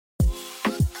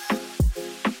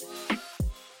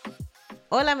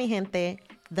Hola, mi gente.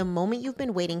 The moment you've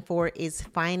been waiting for is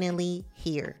finally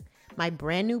here. My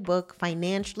brand new book,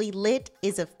 Financially Lit,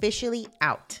 is officially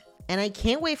out. And I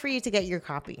can't wait for you to get your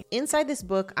copy. Inside this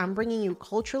book, I'm bringing you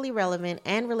culturally relevant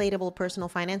and relatable personal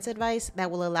finance advice that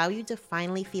will allow you to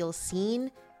finally feel seen,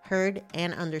 heard,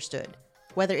 and understood.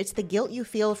 Whether it's the guilt you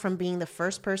feel from being the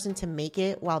first person to make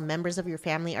it while members of your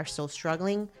family are still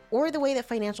struggling, or the way that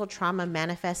financial trauma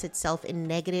manifests itself in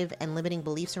negative and limiting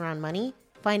beliefs around money,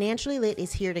 Financially Lit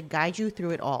is here to guide you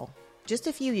through it all. Just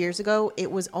a few years ago,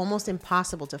 it was almost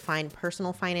impossible to find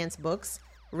personal finance books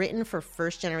written for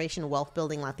first-generation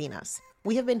wealth-building Latinas.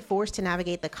 We have been forced to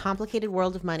navigate the complicated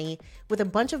world of money with a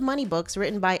bunch of money books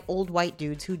written by old white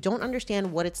dudes who don't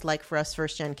understand what it's like for us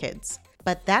first-gen kids.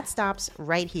 But that stops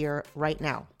right here, right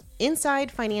now.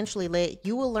 Inside Financially Lit,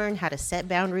 you will learn how to set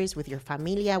boundaries with your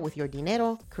familia, with your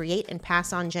dinero, create and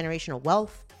pass on generational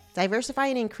wealth, diversify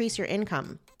and increase your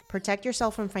income, protect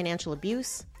yourself from financial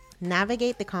abuse,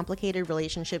 navigate the complicated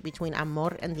relationship between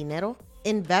amor and dinero,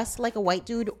 invest like a white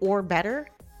dude or better,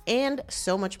 and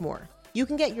so much more. You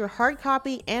can get your hard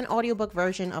copy and audiobook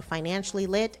version of Financially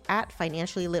Lit at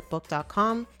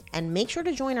financiallylitbook.com, and make sure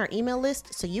to join our email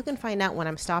list so you can find out when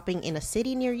I'm stopping in a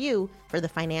city near you for the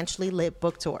Financially Lit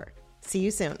book tour. See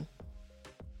you soon.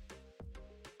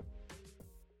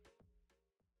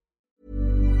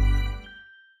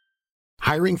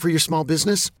 Hiring for your small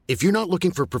business? If you're not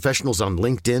looking for professionals on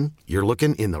LinkedIn, you're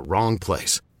looking in the wrong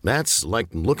place. That's like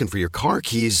looking for your car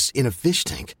keys in a fish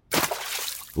tank.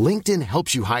 LinkedIn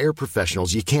helps you hire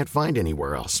professionals you can't find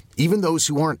anywhere else, even those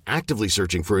who aren't actively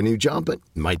searching for a new job but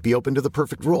might be open to the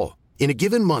perfect role. In a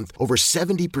given month, over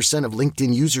 70% of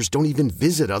LinkedIn users don't even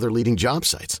visit other leading job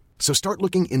sites. So start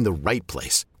looking in the right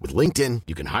place. With LinkedIn,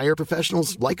 you can hire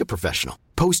professionals like a professional.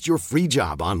 Post your free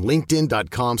job on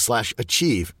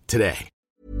linkedin.com/achieve today.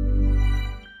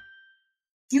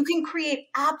 You can create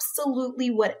absolutely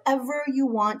whatever you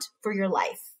want for your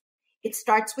life. It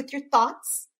starts with your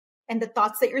thoughts and the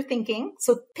thoughts that you're thinking.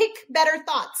 So pick better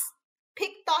thoughts.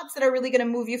 Pick thoughts that are really going to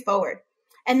move you forward.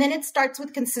 And then it starts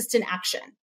with consistent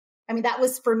action. I mean, that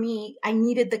was for me, I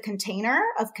needed the container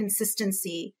of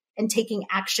consistency and taking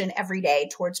action every day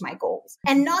towards my goals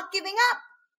and not giving up.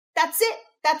 That's it.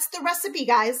 That's the recipe,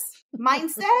 guys.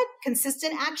 Mindset,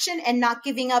 consistent action, and not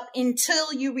giving up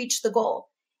until you reach the goal.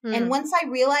 And once I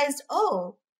realized,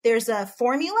 oh, there's a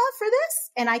formula for this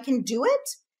and I can do it,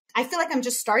 I feel like I'm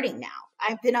just starting now.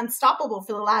 I've been unstoppable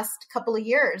for the last couple of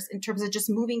years in terms of just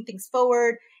moving things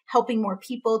forward, helping more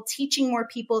people, teaching more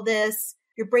people this.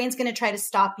 Your brain's going to try to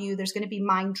stop you. There's going to be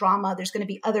mind drama. There's going to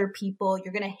be other people.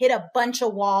 You're going to hit a bunch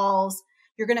of walls.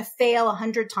 You're going to fail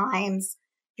 100 times.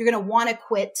 You're going to want to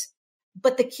quit.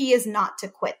 But the key is not to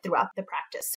quit throughout the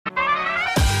practice.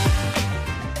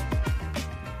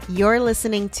 You're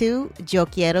listening to Yo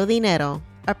Quiero Dinero,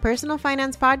 a personal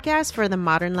finance podcast for the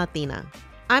modern Latina.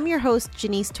 I'm your host,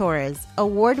 Janice Torres,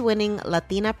 award-winning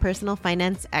Latina personal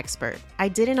finance expert. I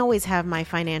didn't always have my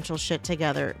financial shit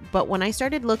together, but when I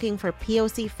started looking for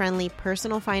POC-friendly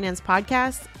personal finance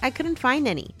podcasts, I couldn't find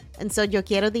any. And so Yo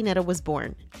Quiero Dinero was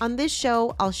born. On this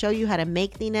show, I'll show you how to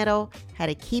make dinero, how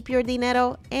to keep your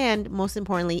dinero, and most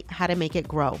importantly, how to make it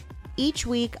grow. Each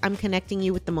week, I'm connecting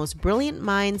you with the most brilliant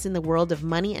minds in the world of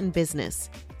money and business,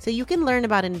 so you can learn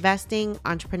about investing,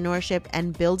 entrepreneurship,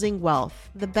 and building wealth.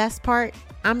 The best part,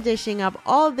 I'm dishing up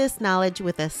all this knowledge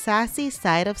with a sassy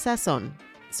side of sazon.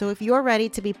 So if you're ready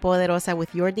to be poderosa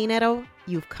with your dinero,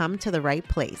 you've come to the right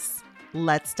place.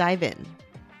 Let's dive in.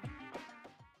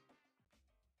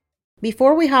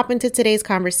 Before we hop into today's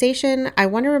conversation, I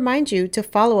want to remind you to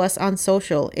follow us on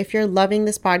social. If you're loving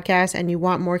this podcast and you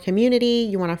want more community,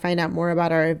 you want to find out more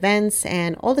about our events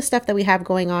and all the stuff that we have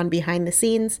going on behind the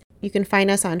scenes, you can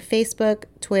find us on Facebook,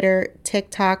 Twitter,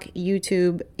 TikTok,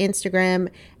 YouTube, Instagram,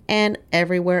 and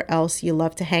everywhere else you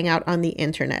love to hang out on the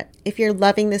internet. If you're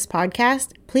loving this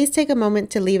podcast, please take a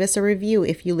moment to leave us a review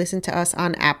if you listen to us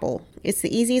on Apple. It's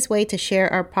the easiest way to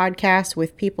share our podcast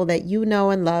with people that you know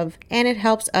and love, and it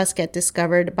helps us get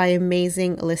discovered by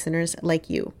amazing listeners like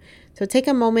you. So take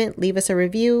a moment, leave us a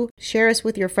review, share us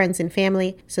with your friends and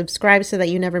family, subscribe so that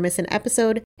you never miss an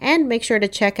episode, and make sure to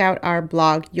check out our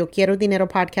blog,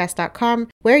 YoQuieroDineroPodcast.com,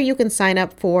 where you can sign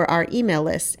up for our email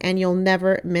list and you'll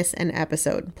never miss an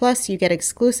episode. Plus, you get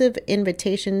exclusive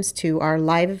invitations to our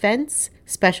live events,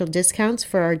 special discounts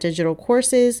for our digital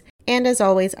courses, and as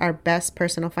always, our best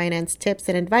personal finance tips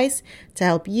and advice to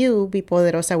help you be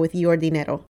poderosa with your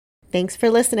dinero. Thanks for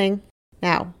listening.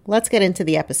 Now, let's get into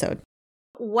the episode.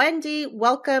 Wendy,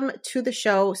 welcome to the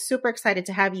show. Super excited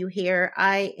to have you here.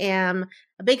 I am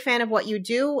a big fan of what you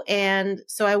do, and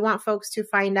so I want folks to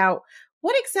find out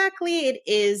what exactly it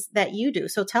is that you do.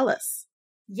 So tell us.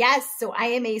 Yes. So I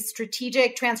am a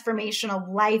strategic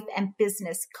transformational life and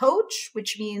business coach,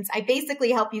 which means I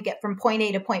basically help you get from point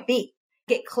A to point B,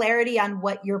 get clarity on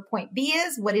what your point B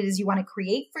is, what it is you want to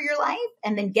create for your life,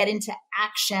 and then get into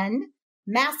action,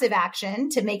 massive action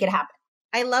to make it happen.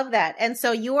 I love that. And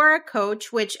so you are a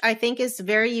coach, which I think is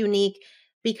very unique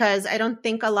because I don't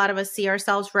think a lot of us see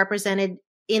ourselves represented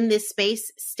in this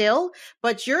space still,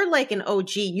 but you're like an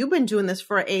OG. You've been doing this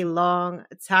for a long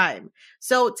time.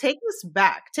 So take us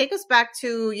back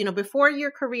to, before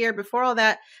your career, before all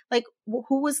that, like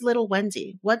who was little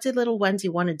Wendy? What did little Wendy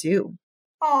want to do?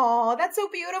 Oh, that's so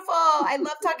beautiful. I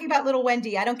love talking about little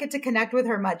Wendy. I don't get to connect with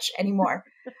her much anymore.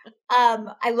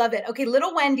 I love it. Okay.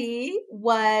 Little Wendy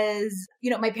was,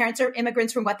 my parents are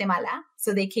immigrants from Guatemala.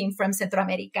 So they came from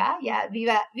Centroamérica. Yeah.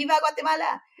 Viva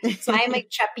Guatemala. So I am like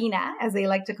Chapina, as they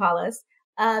like to call us.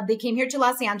 They came here to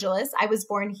Los Angeles. I was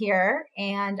born here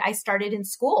and I started in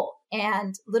school,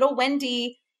 and little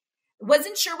Wendy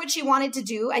wasn't sure what she wanted to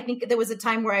do. I think there was a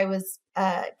time where I was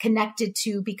connected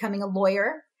to becoming a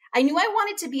lawyer. I knew I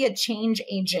wanted to be a change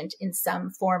agent in some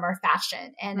form or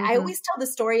fashion. And I always tell the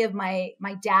story of my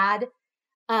dad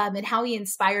and how he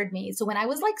inspired me. So when I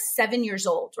was like 7 years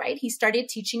old, right, he started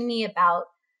teaching me about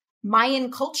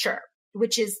Mayan culture,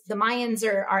 which is the Mayans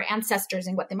are our ancestors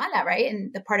in Guatemala, right?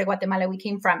 And the part of Guatemala we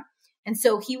came from. And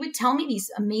so he would tell me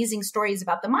these amazing stories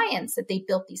about the Mayans, that they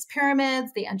built these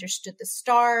pyramids, they understood the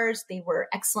stars, they were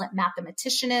excellent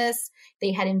mathematicians,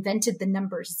 they had invented the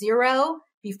number 0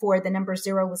 before the number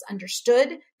 0 was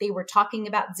understood. They were talking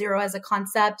about 0 as a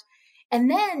concept. And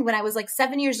then when I was like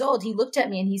 7 years old, he looked at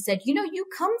me and he said, you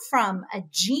come from a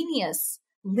genius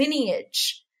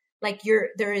lineage. Like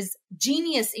there is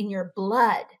genius in your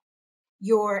blood.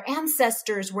 Your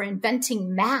ancestors were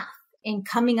inventing math and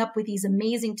coming up with these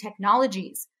amazing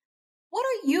technologies. What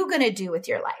are you going to do with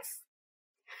your life?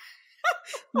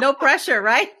 No pressure,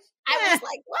 right? I was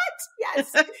like, what? Yes.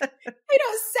 7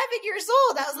 years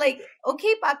old. I was like,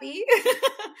 okay, papi.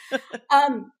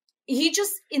 He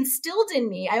just instilled in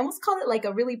me, I almost call it like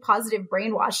a really positive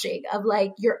brainwashing of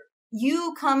like,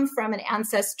 you come from an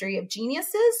ancestry of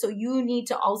geniuses. So you need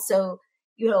to also,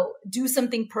 do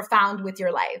something profound with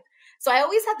your life. So I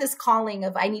always had this calling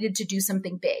of I needed to do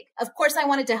something big. Of course, I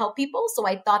wanted to help people. So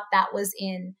I thought that was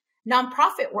in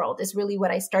nonprofit world is really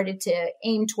what I started to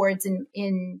aim towards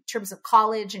in terms of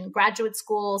college and graduate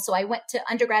school. So I went to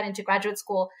undergrad into graduate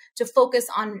school to focus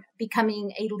on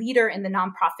becoming a leader in the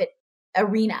nonprofit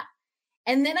arena.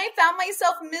 And then I found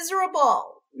myself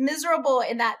miserable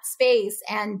in that space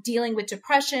and dealing with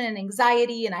depression and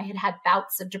anxiety. And I had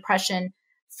bouts of depression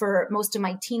for most of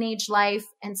my teenage life.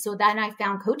 And so then I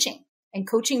found coaching, and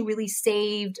coaching really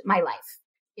saved my life.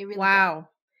 It really did.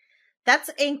 That's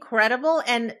incredible.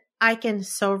 And I can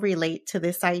so relate to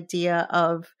this idea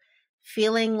of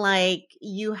feeling like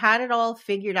you had it all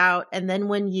figured out. And then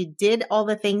when you did all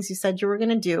the things you said you were going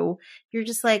to do, you're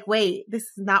just like, wait, this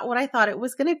is not what I thought it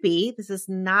was going to be. This is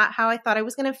not how I thought I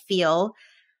was going to feel.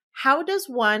 How does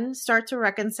one start to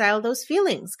reconcile those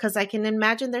feelings? Because I can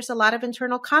imagine there's a lot of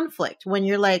internal conflict when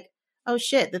you're like, oh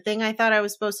shit, the thing I thought I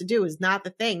was supposed to do is not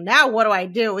the thing. Now what do I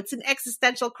do? It's an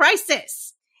existential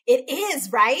crisis. It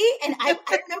is, right? And I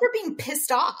remember being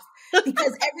pissed off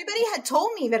because everybody had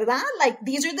told me, ¿verdad? Like,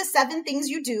 these are the 7 things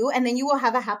you do, and then you will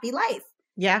have a happy life.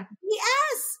 Yeah.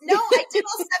 Yes. No, I did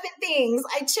all 7 things.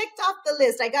 I checked off the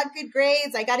list. I got good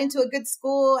grades. I got into a good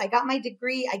school. I got my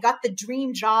degree. I got the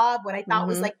dream job, what I thought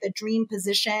was like the dream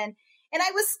position. And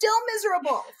I was still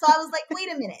miserable. So I was like,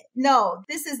 wait a minute. No,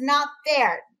 this is not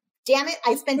fair. Damn it.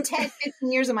 I spent 10,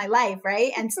 15 years of my life,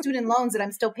 right? And student loans that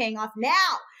I'm still paying off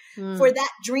now for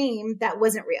that dream that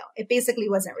wasn't real. It basically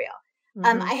wasn't real.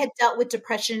 I had dealt with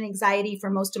depression and anxiety for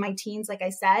most of my teens, like I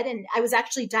said, and I was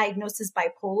actually diagnosed as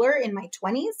bipolar in my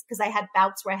 20s because I had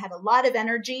bouts where I had a lot of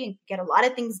energy and get a lot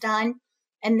of things done,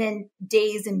 and then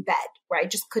days in bed where I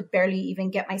just could barely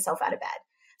even get myself out of bed.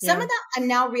 Some of that I'm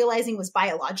now realizing was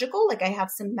biological, like I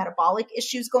have some metabolic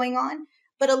issues going on,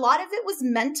 but a lot of it was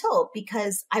mental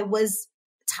because I was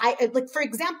tired. Like, for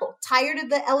example, tired of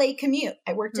the LA commute.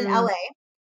 I worked in LA.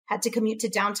 Had to commute to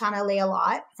downtown LA a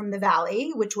lot from the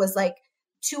Valley, which was like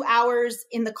 2 hours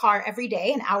in the car every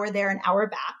day, an hour there, an hour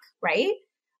back, right?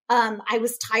 I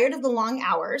was tired of the long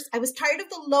hours. I was tired of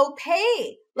the low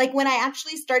pay. Like when I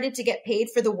actually started to get paid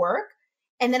for the work,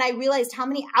 and then I realized how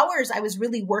many hours I was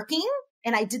really working,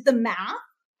 and I did the math,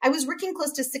 I was working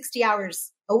close to 60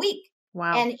 hours a week.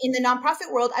 Wow. And in the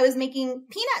nonprofit world, I was making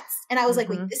peanuts. And I was like,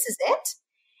 wait, this is it?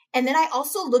 And then I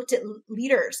also looked at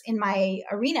leaders in my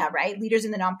arena, right? Leaders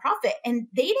in the nonprofit, and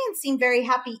they didn't seem very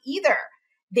happy either.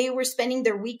 they were spending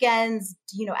their weekends,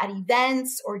 at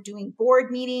events or doing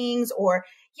board meetings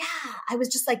I was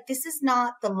just like, this is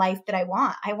not the life that I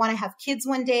want. I want to have kids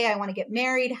one day. I want to get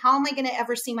married. How am I going to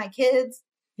ever see my kids?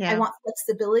 Yeah. I want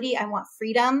flexibility. I want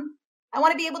freedom. I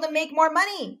want to be able to make more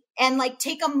money and like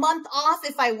take a month off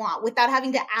if I want without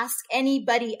having to ask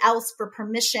anybody else for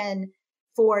permission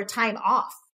for time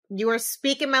off. You are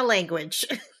speaking my language.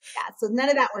 Yeah. So none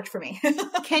of that worked for me.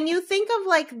 Can you think of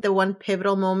like the one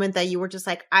pivotal moment that you were just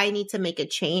like, I need to make a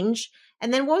change?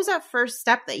 And then what was that first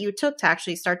step that you took to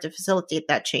actually start to facilitate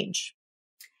that change?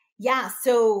 Yeah.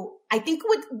 So I think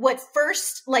what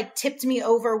first like tipped me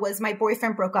over was my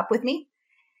boyfriend broke up with me.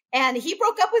 And he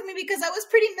broke up with me because I was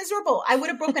pretty miserable. I would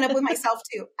have broken up with myself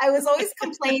too. I was always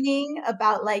complaining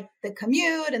about like the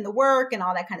commute and the work and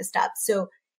all that kind of stuff. So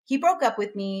he broke up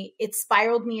with me. It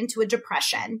spiraled me into a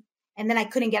depression. And then I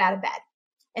couldn't get out of bed.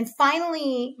 And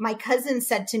finally, my cousin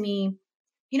said to me,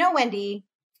 Wendy,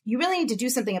 you really need to do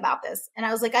something about this. And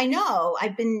I was like, I know.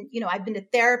 I've been to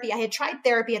therapy. I had tried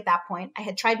therapy at that point. I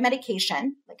had tried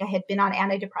medication. Like I had been on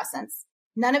antidepressants.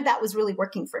 None of that was really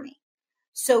working for me.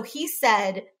 So he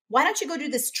said, why don't you go do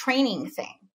this training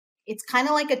thing? It's kind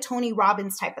of like a Tony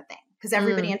Robbins type of thing because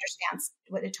everybody understands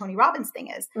what a Tony Robbins thing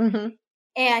is. Mm-hmm.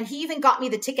 And he even got me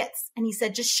the tickets and he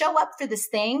said, just show up for this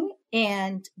thing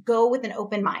and go with an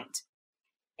open mind.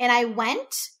 And I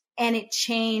went and it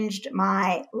changed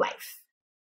my life.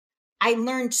 I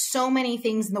learned so many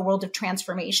things in the world of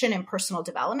transformation and personal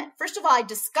development. First of all, I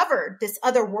discovered this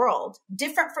other world,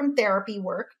 different from therapy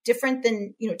work, different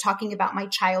than, talking about my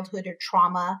childhood or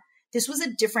trauma. This was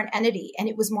a different entity and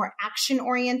it was more action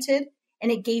oriented. And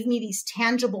it gave me these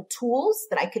tangible tools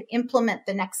that I could implement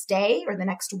the next day or the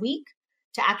next week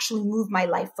to actually move my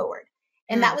life forward.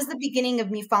 And that was the beginning of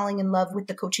me falling in love with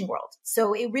the coaching world.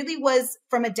 So it really was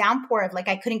from a downpour of like,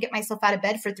 I couldn't get myself out of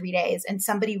bed for 3 days. And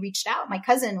somebody reached out. My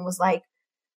cousin was like,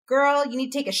 girl, you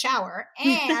need to take a shower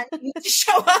and you need to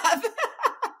show up.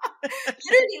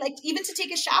 Literally, like even to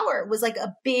take a shower was like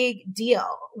a big deal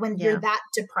when you're that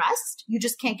depressed, you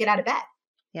just can't get out of bed.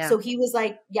 Yeah. So he was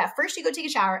like, first you go take a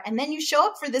shower and then you show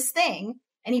up for this thing.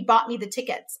 And he bought me the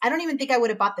tickets. I don't even think I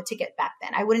would have bought the ticket back then.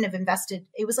 I wouldn't have invested.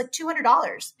 It was like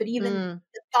 $200. But even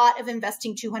the thought of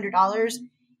investing $200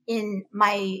 in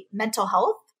my mental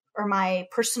health or my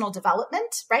personal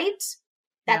development, right?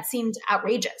 That seemed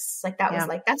outrageous. Like that was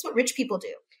like, that's what rich people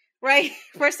do. Right.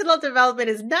 Personal development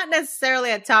is not necessarily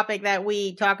a topic that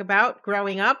we talk about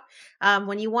growing up.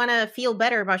 When you want to feel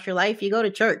better about your life, you go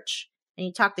to church and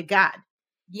you talk to God.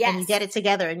 Yes. And you get it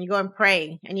together and you go and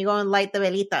pray and you go and light the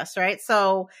velitas, right?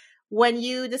 So when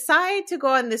you decide to go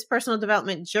on this personal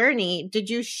development journey, did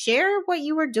you share what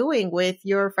you were doing with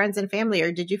your friends and family,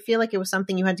 or did you feel like it was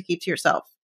something you had to keep to yourself?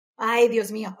 Ay, Dios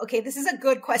mío. Okay, this is a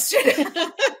good question.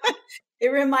 It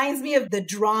reminds me of the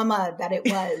drama that it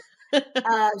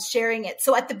was sharing it.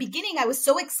 So at the beginning, I was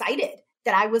so excited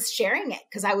that I was sharing it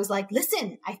because I was like,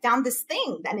 listen, I found this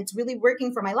thing and it's really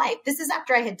working for my life. This is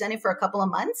after I had done it for a couple of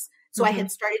months. So I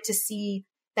had started to see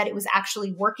that it was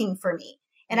actually working for me.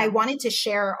 And I wanted to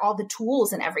share all the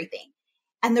tools and everything.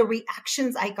 And the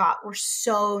reactions I got were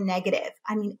so negative.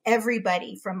 I mean,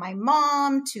 everybody from my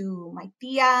mom to my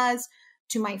tias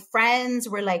to my friends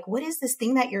were like, what is this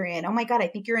thing that you're in? Oh my God, I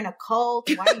think you're in a cult.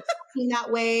 Why are you talking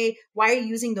that way? Why are you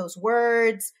using those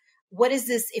words? What is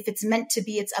this? If it's meant to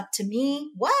be, it's up to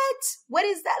me. What? What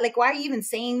is that? Like, why are you even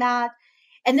saying that?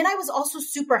 And then I was also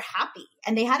super happy.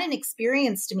 And they hadn't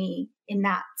experienced me in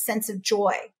that sense of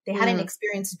joy. They hadn't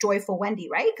experienced joyful Wendy,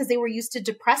 right? Because they were used to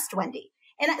depressed Wendy.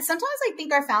 And sometimes I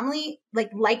think our family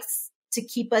likes to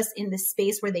keep us in this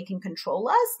space where they can control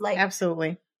us. Like,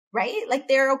 absolutely. Right? Like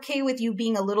they're okay with you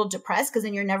being a little depressed because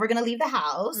then you're never going to leave the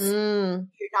house. You're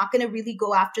not going to really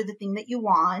go after the thing that you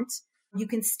want. You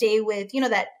can stay with,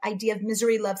 that idea of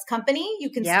misery loves company.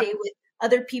 You can stay with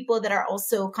other people that are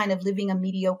also kind of living a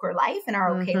mediocre life and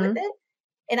are okay with it.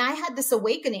 And I had this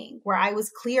awakening where I was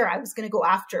clear I was going to go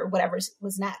after whatever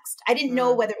was next. I didn't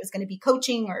know whether it was going to be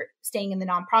coaching or staying in the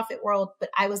nonprofit world, but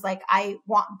I was like, I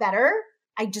want better.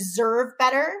 I deserve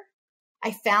better.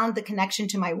 I found the connection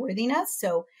to my worthiness.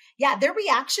 So yeah, their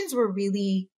reactions were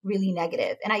really, really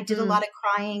negative. And I did a lot of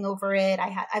crying over it.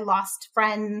 I lost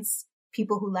friends,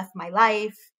 people who left my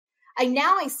life.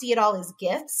 Now I see it all as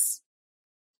gifts.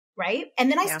 Right. And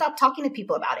then I stopped talking to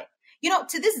people about it.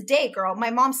 To this day, girl,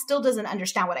 my mom still doesn't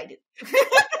understand what I do. She's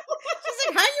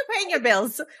like, how are you paying your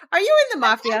bills? Are you in the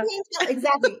mafia?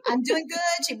 Exactly. I'm doing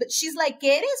good. But she's like,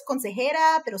 ¿Qué eres?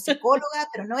 Consejera, pero psicóloga,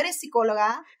 pero no eres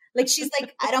psicóloga. Like, she's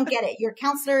like, I don't get it. You're a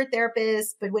counselor,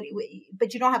 therapist, but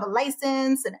you don't have a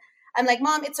license. And I'm like,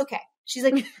 Mom, it's okay. She's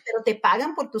like, pero te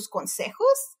pagan por tus consejos?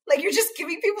 Like, you're just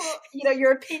giving people,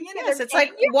 your opinion. Yes, it's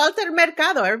like Walter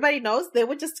Mercado. Everybody knows they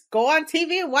would just go on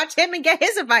TV and watch him and get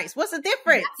his advice. What's the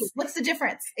difference? Exactly. What's the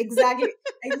difference? Exactly.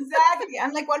 Exactly.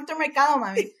 I'm like Walter Mercado,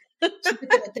 mami. Te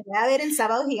voy a ver en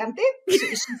Sábado Gigante.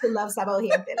 She loves Sábado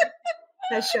Gigante.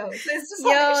 That show. So it's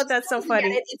just that's so funny.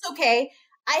 It's okay.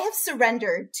 I have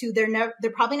surrendered to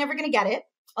they're probably never going to get it.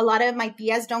 A lot of my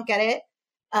tias don't get it.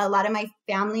 A lot of my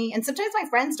family and sometimes my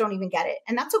friends don't even get it.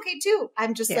 And that's okay too.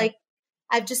 I'm just like,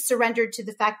 I've just surrendered to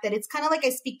the fact that it's kind of like I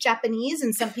speak Japanese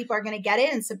and some people are going to get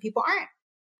it and some people aren't.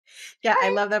 Yeah, I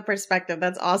love that perspective.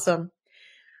 That's awesome.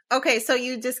 Okay, so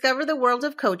you discover the world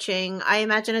of coaching. I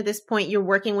imagine at this point you're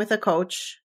working with a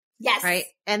coach. Yes. Right.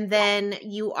 And then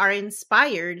you are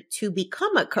inspired to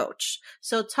become a coach.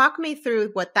 So talk me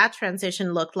through what that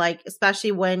transition looked like,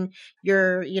 especially when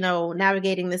you're,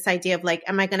 navigating this idea of like,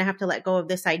 am I going to have to let go of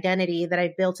this identity that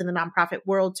I've built in the nonprofit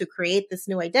world to create this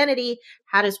new identity?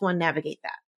 How does one navigate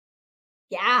that?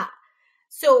 Yeah.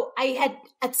 So I had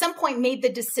at some point made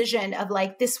the decision of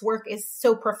like, this work is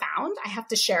so profound. I have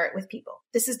to share it with people.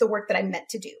 This is the work that I'm meant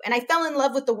to do. And I fell in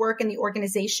love with the work and the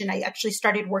organization. I actually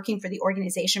started working for the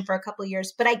organization for a couple of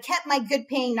years, but I kept my good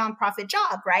paying nonprofit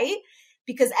job, right?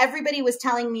 Because everybody was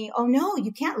telling me, oh no,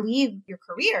 you can't leave your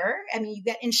career. I mean, you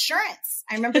get insurance.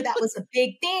 I remember that was a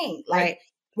big thing. Like, right.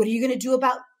 What are you going to do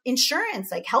about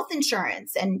insurance, like health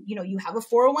insurance? And, you have a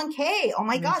 401k. Oh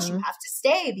my gosh, you have to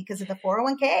stay because of the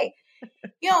 401k.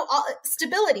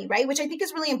 Stability, right? Which I think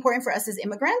is really important for us as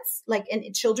immigrants, like,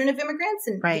 and children of immigrants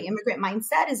and the immigrant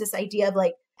mindset is this idea of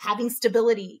like having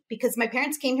stability because my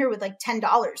parents came here with like $10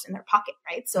 in their pocket,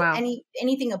 right? So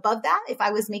anything above that, if I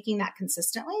was making that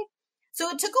consistently. So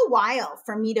it took a while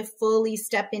for me to fully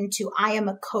step into, I am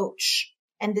a coach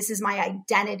and this is my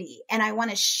identity. And I want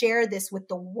to share this with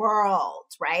the world,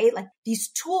 right? Like these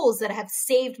tools that have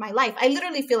saved my life. I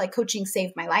literally feel like coaching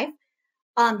saved my life.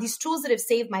 These tools that have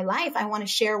saved my life, I want to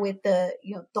share with the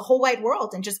whole wide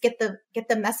world and just get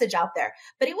the message out there.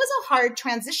 But it was a hard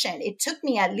transition. It took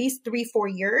me at least 3-4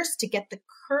 years to get the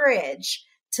courage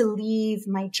to leave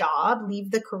my job, leave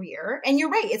the career. And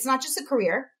you're right. It's not just a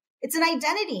career. It's an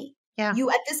identity. Yeah.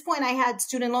 At this point, I had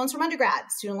student loans from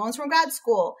undergrad, student loans from grad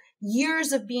school,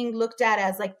 years of being looked at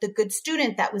as like the good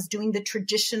student that was doing the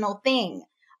traditional thing.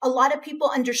 A lot of people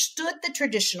understood the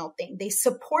traditional thing. They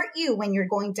support you when you're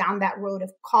going down that road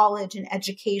of college and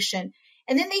education.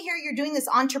 And then they hear you're doing this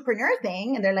entrepreneur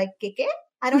thing and they're like, ¿Qué?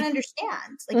 I don't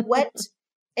understand. Like what?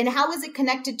 And how is it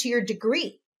connected to your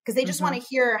degree? Because they just want to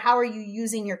hear, how are you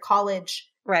using your college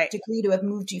degree to have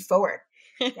moved you forward?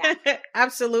 Yeah.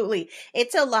 Absolutely.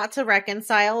 It's a lot to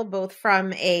reconcile, both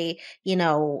from a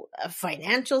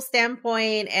financial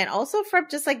standpoint and also from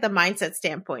just like the mindset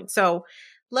standpoint. So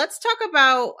let's talk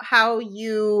about how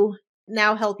you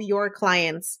now help your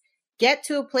clients get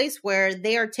to a place where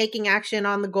they are taking action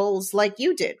on the goals like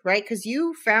you did, right? Because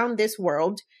you found this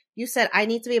world. You said, I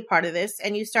need to be a part of this.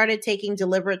 And you started taking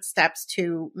deliberate steps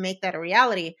to make that a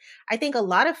reality. I think a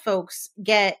lot of folks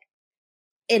get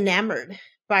enamored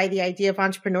by the idea of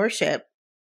entrepreneurship,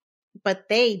 but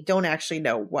they don't actually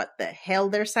know what the hell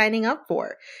they're signing up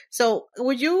for. So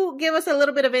would you give us a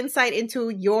little bit of insight into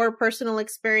your personal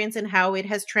experience and how it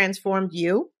has transformed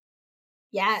you?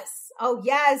 Yes. Oh,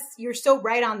 yes. You're so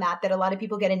right on that a lot of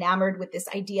people get enamored with this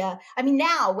idea. I mean,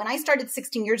 now when I started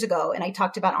 16 years ago and I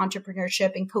talked about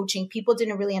entrepreneurship and coaching, people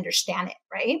didn't really understand it,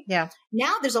 right? Yeah.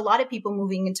 Now there's a lot of people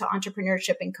moving into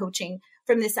entrepreneurship and coaching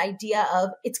from this idea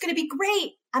of it's going to be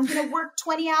great. I'm going to work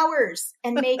 20 hours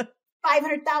and make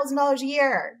 $500,000 a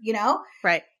year,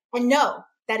 Right. And no,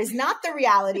 that is not the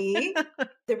reality.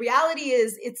 The reality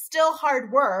is it's still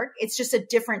hard work. It's just a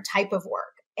different type of work.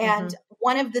 And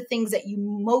one of the things that you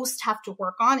most have to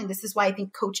work on, and this is why I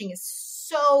think coaching is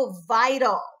so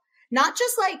vital, not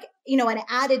just like, an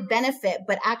added benefit,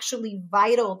 but actually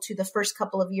vital to the first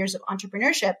couple of years of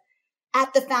entrepreneurship.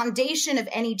 At the foundation of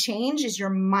any change is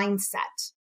your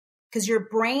mindset, because your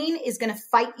brain is going to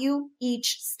fight you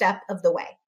each step of the way.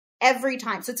 Every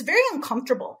time. So it's very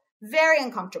uncomfortable.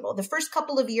 The first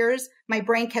couple of years, my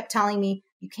brain kept telling me,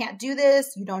 you can't do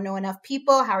this. You don't know enough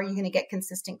people. How are you going to get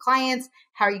consistent clients?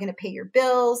 How are you going to pay your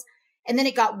bills? And then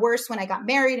it got worse when I got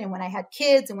married and when I had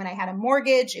kids and when I had a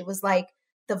mortgage. It was like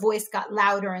the voice got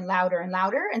louder and louder and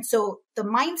louder. And so the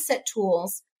mindset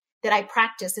tools that I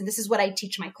practice, and this is what I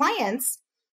teach my clients,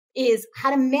 is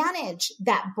how to manage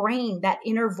that brain, that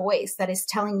inner voice that is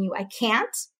telling you, I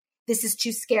can't. This is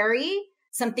too scary.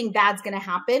 Something bad's going to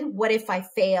happen. What if I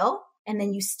fail? And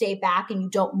then you stay back and you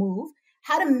don't move.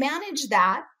 How to manage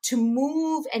that to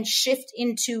move and shift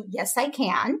into, yes, I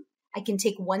can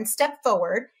take one step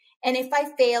forward. And if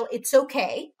I fail, it's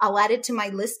okay. I'll add it to my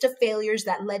list of failures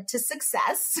that led to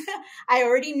success. I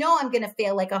already know I'm going to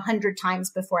fail like 100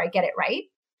 times before I get it right.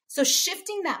 So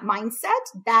shifting that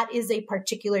mindset, that is a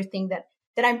particular thing that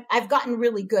I've gotten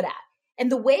really good at.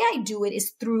 And the way I do it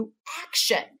is through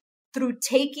action, through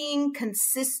taking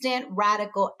consistent,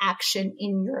 radical action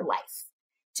in your life,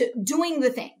 to doing the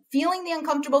thing, feeling the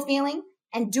uncomfortable feeling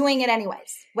and doing it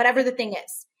anyways, whatever the thing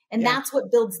is. And that's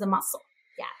what builds the muscle.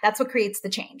 Yeah, that's what creates the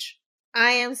change.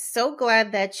 I am so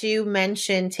glad that you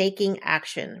mentioned taking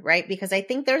action, right? Because I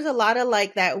think there's a lot of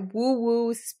like that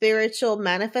woo-woo spiritual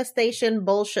manifestation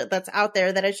bullshit that's out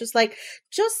there that is just like,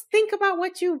 just think about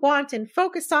what you want and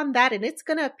focus on that and it's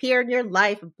going to appear in your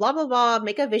life, blah, blah, blah,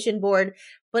 make a vision board.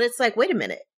 But it's like, wait a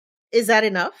minute, is that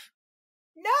enough?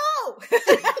 No.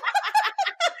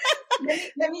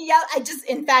 Let me yell. I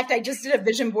just did a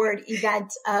vision board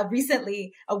event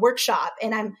recently, a workshop,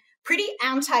 and I'm pretty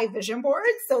anti-vision boards.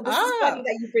 So this is funny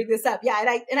that you bring this up. Yeah.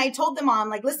 And I told them all, I'm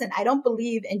like, listen, I don't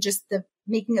believe in just the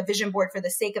making a vision board for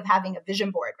the sake of having a vision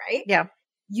board, right? Yeah.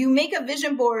 You make a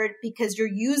vision board because you're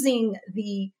using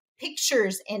the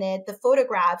pictures in it, the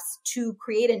photographs, to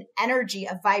create an energy,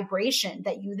 a vibration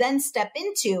that you then step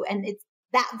into. And it's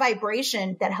that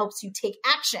vibration that helps you take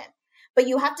action. But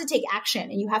you have to take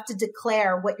action and you have to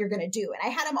declare what you're going to do. And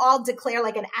I had them all declare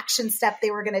like an action step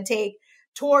they were going to take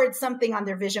towards something on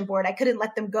their vision board. I couldn't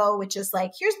let them go with just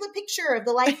like, here's the picture of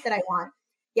the life that I want.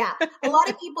 Yeah. A lot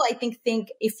of people, I think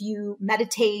if you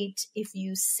meditate, if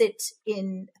you sit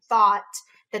in thought,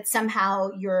 that somehow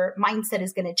your mindset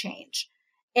is going to change.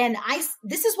 And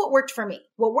this is what worked for me.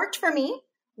 What worked for me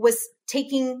was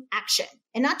taking action,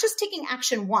 and not just taking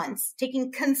action once,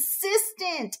 taking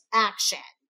consistent action.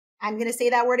 I'm going to say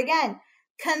that word again,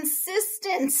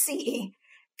 consistency,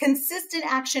 consistent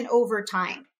action over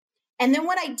time. And then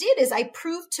what I did is I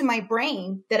proved to my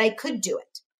brain that I could do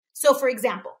it. So for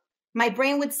example, my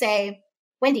brain would say,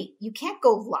 Wendy, you can't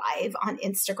go live on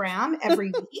Instagram every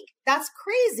week. That's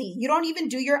crazy. You don't even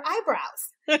do your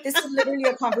eyebrows. This is literally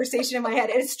a conversation in my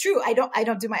head. And it's true. I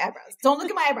don't do my eyebrows. Don't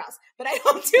look at my eyebrows, but I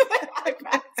don't do my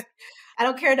eyebrows. I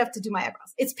don't care enough to do my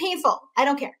eyebrows. It's painful. I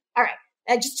don't care. All right.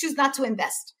 I just choose not to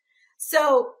invest.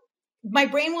 So my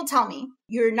brain will tell me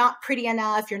you're not pretty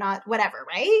enough. You're not whatever,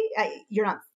 right? You're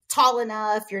not tall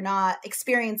enough. You're not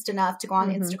experienced enough to go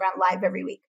on Instagram live every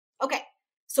week. Okay.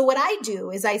 So what I do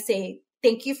is I say,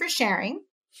 thank you for sharing.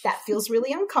 That feels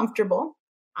really uncomfortable.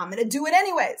 I'm going to do it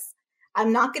anyways.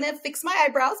 I'm not going to fix my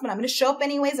eyebrows, but I'm going to show up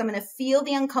anyways. I'm going to feel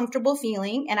the uncomfortable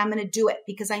feeling and I'm going to do it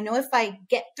because I know if I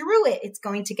get through it, it's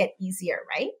going to get easier,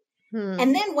 right?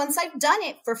 And then once I've done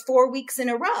it for 4 weeks in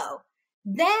a row,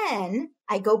 then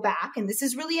I go back, and this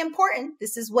is really important.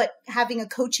 This is what having a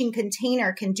coaching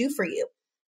container can do for you,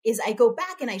 is I go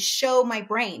back and I show my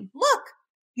brain, look,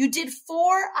 you did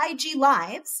 4 IG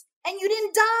lives and you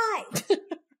didn't die.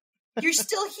 You're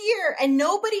still here. And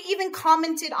nobody even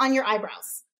commented on your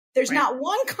eyebrows. There's not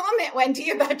one comment,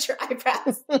 Wendy, about your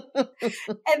eyebrows. And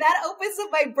that opens up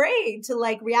my brain to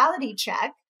like reality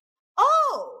check.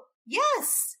 Oh,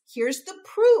 yes, here's the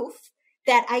proof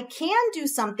that I can do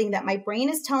something that my brain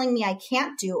is telling me I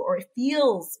can't do, or it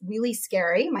feels really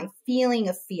scary, my feeling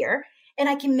of fear, and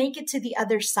I can make it to the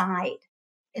other side.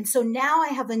 And so now I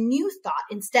have a new thought.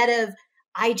 Instead of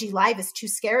IG Live is too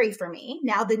scary for me,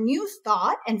 now the new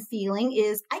thought and feeling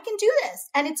is I can do this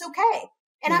and it's okay.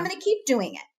 And I'm going to keep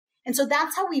doing it. And so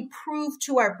that's how we prove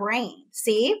to our brain.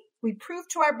 See, we prove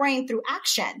to our brain through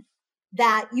action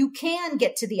that you can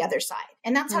get to the other side.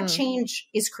 And that's how change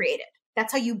is created.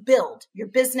 That's how you build your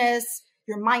business,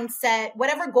 your mindset,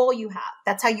 whatever goal you have.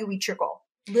 That's how you reach your goal.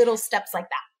 Little steps like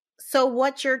that. So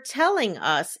what you're telling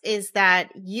us is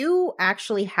that you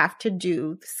actually have to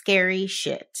do scary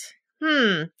shit.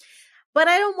 But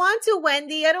I don't want to,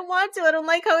 Wendy. I don't want to. I don't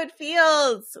like how it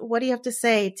feels. What do you have to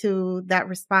say to that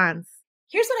response?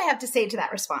 Here's what I have to say to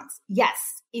that response.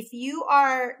 Yes, if you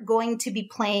are going to be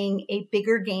playing a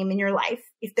bigger game in your life,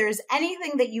 if there's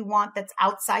anything that you want that's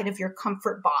outside of your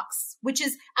comfort box, which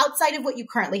is outside of what you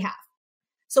currently have.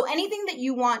 So anything that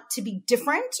you want to be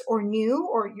different or new,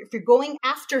 or if you're going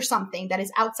after something that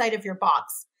is outside of your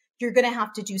box, you're going to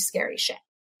have to do scary shit.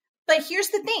 But here's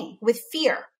the thing with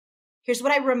fear. Here's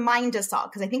what I remind us all,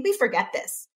 because I think we forget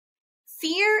this.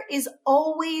 Fear is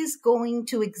always going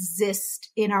to exist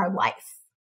in our life.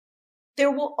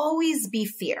 There will always be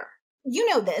fear. You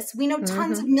know this. We know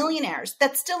tons of millionaires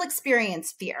that still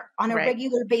experience fear on a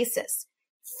regular basis.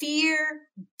 Fear,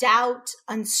 doubt,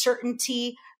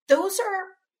 uncertainty, those are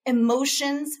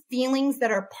emotions, feelings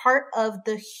that are part of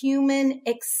the human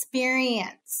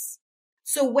experience.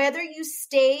 So whether you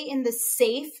stay in the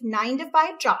safe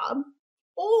 9-to-5 job,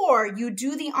 or you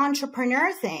do the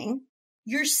entrepreneur thing,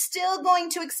 you're still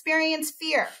going to experience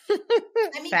fear.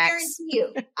 Let me guarantee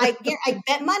you. I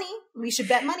bet money. We should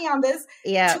bet money on this.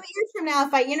 Yeah. 2 years from now,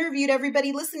 if I interviewed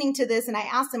everybody listening to this and I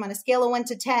asked them on a scale of 1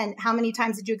 to 10, how many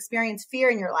times did you experience fear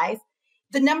in your life?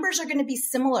 The numbers are going to be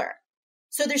similar.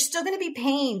 So there's still going to be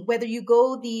pain, whether you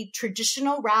go the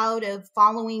traditional route of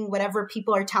following whatever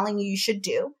people are telling you should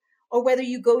do, or whether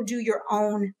you go do your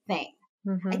own thing.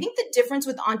 Mm-hmm. I think the difference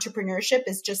with entrepreneurship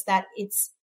is just that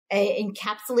it's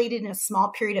encapsulated in a small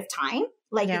period of time.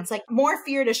 Like it's like more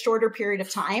fear at a shorter period of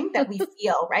time that we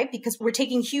feel, right? Because we're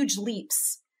taking huge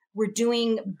leaps. We're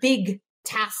doing big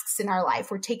tasks in our life.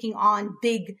 We're taking on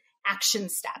big action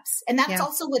steps. And that's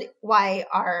also why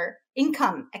our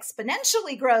income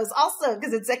exponentially grows also,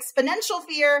 because it's exponential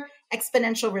fear,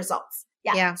 exponential results.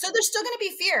 Yeah. So there's still going to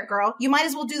be fear, girl. You might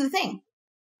as well do the thing.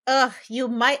 You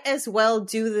might as well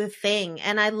do the thing.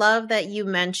 And I love that you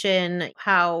mention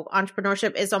how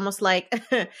entrepreneurship is almost like,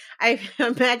 I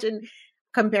imagine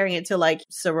comparing it to like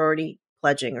sorority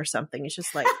pledging or something. It's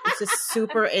just like, it's just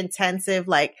super intensive,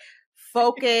 like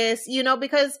focus,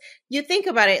 because you think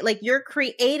about it, like you're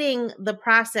creating the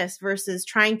process versus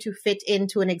trying to fit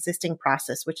into an existing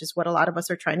process, which is what a lot of us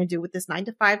are trying to do with this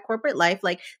 9-to-5 corporate life.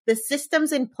 Like the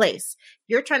system's in place.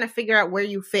 You're trying to figure out where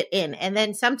you fit in. And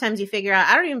then sometimes you figure out,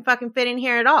 I don't even fucking fit in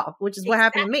here at all, which is what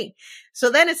happened to me. So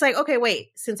then it's like, okay, wait,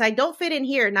 since I don't fit in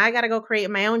here, now I got to go create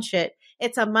my own shit.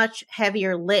 It's a much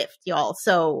heavier lift, y'all.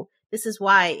 So this is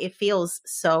why it feels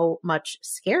so much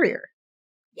scarier.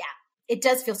 It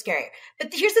does feel scary. But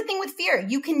here's the thing with fear.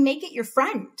 You can make it your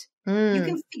friend. You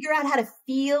can figure out how to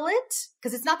feel it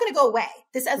because it's not going to go away.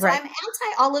 So I'm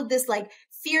anti all of this like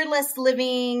fearless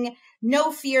living,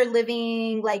 no fear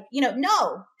living, like,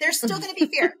 no, there's still going to be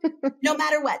fear no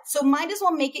matter what. So might as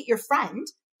well make it your friend,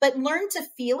 but learn to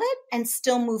feel it and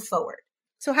still move forward.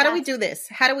 So how do we do this?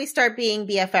 How do we start being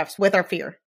BFFs with our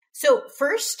fear? So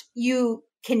first you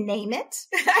can name it.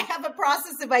 I have a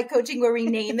process of my coaching where we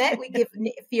name it. We give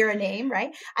fear a name,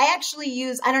 right? I actually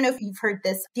use, I don't know if you've heard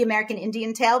this, the American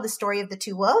Indian tale, the story of the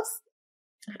two wolves.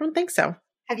 I don't think so.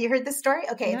 Have you heard this story?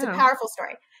 Okay. No. It's a powerful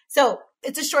story. So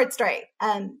it's a short story.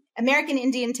 American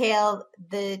Indian tale,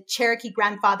 the Cherokee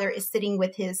grandfather is sitting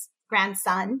with his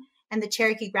grandson and the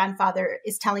Cherokee grandfather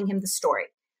is telling him the story.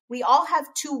 We all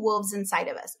have two wolves inside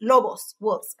of us, lobos,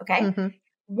 wolves. Okay. Mm-hmm.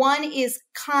 One is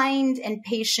kind and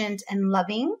patient and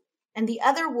loving, and the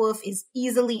other wolf is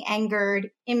easily angered,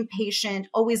 impatient,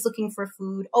 always looking for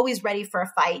food, always ready for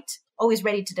a fight, always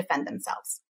ready to defend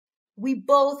themselves. We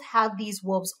both have these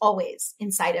wolves always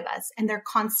inside of us, and they're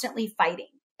constantly fighting.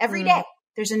 Every day,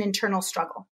 there's an internal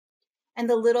struggle. And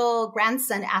the little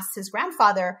grandson asks his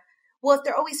grandfather, well, if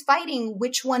they're always fighting,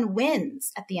 which one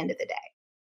wins at the end of the day?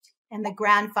 And the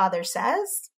grandfather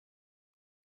says,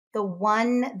 the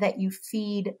one that you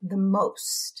feed the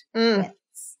most wins.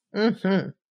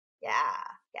 Mm-hmm. Yeah.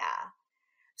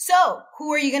 So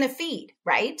who are you going to feed,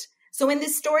 right? So in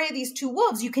this story of these two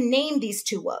wolves, you can name these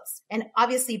two wolves. And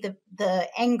obviously the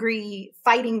angry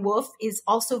fighting wolf is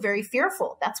also very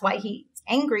fearful. That's why he's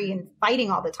angry and fighting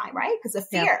all the time, right? Because of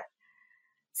fear. Yeah.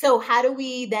 So how do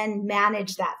we then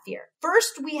manage that fear?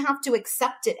 First, we have to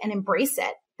accept it and embrace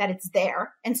it, that it's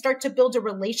there, and start to build a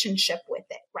relationship with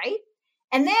it, right?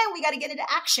 And then we got to get into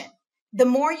action. The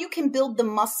more you can build the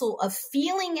muscle of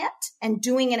feeling it and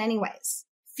doing it anyways,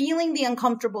 feeling the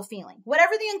uncomfortable feeling,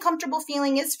 whatever the uncomfortable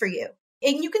feeling is for you.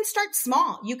 And you can start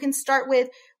small. You can start with,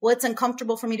 well, it's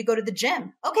uncomfortable for me to go to the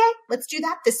gym. Okay, let's do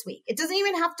that this week. It doesn't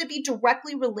even have to be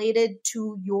directly related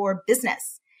to your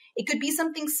business. It could be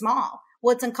something small.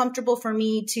 Well, it's uncomfortable for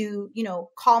me to,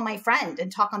 call my friend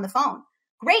and talk on the phone.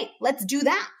 Great, let's do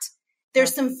that.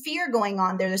 There's some fear going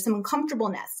on there. There's some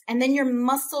uncomfortableness. And then your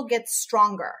muscle gets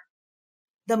stronger.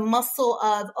 The muscle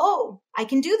of, oh, I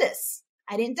can do this.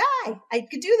 I didn't die. I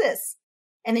could do this.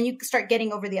 And then you start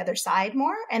getting over the other side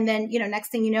more. And then, next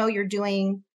thing you know, you're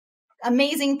doing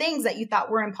amazing things that you thought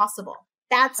were impossible.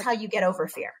 That's how you get over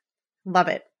fear. Love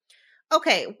it.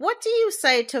 Okay. What do you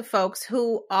say to folks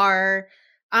who are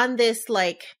on this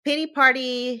like pity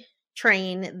party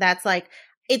train that's like,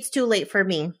 it's too late for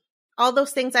me? All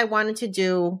those things I wanted to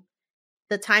do,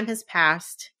 the time has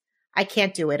passed. I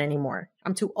can't do it anymore.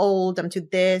 I'm too old. I'm too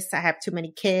this. I have too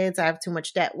many kids. I have too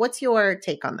much debt. What's your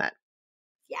take on that?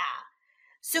 Yeah.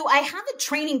 So I have a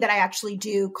training that I actually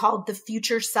do called the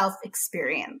Future Self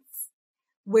Experience,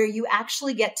 where you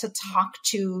actually get to talk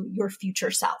to your future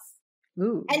self.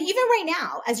 Ooh. And even right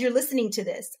now, as you're listening to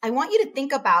this, I want you to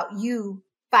think about you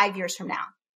 5 years from now,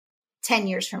 10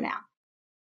 years from now.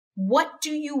 What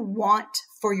do you want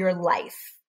for your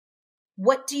life?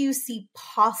 What do you see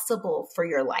possible for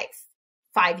your life?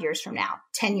 5 years from now,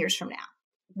 10 years from now?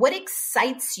 What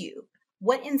excites you?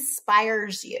 What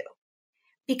inspires you?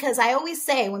 Because I always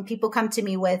say when people come to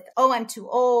me with, oh, I'm too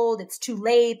old, it's too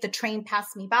late, the train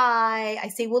passed me by, I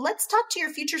say, well, let's talk to your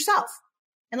future self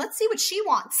and let's see what she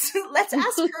wants. Let's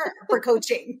ask her for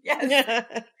coaching.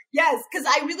 Yes. Yes, because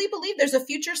I really believe there's a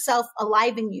future self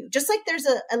alive in you. Just like there's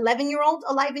a 11-year-old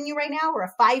alive in you right now or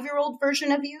a 5-year-old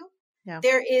version of you. Yeah.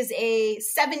 There is a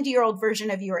 70-year-old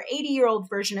version of you or 80-year-old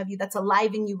version of you that's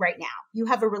alive in you right now. You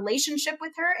have a relationship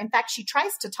with her. In fact, she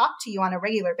tries to talk to you on a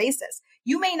regular basis.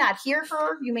 You may not hear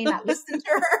her. You may not listen to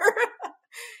her.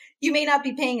 You may not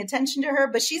be paying attention to her,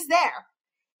 but she's there.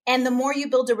 And the more you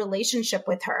build a relationship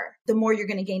with her, the more you're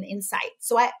going to gain insight.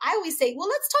 So I always say, well,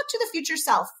 let's talk to the future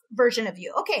self version of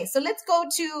you. Okay, so let's go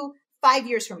to 5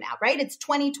 years from now, right? It's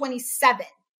 2027,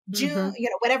 June,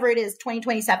 whatever it is,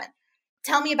 2027.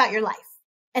 Tell me about your life.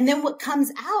 And then what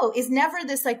comes out is never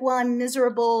this like, well, I'm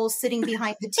miserable sitting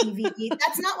behind the TV.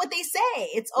 That's not what they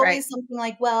say. It's always something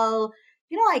like, well,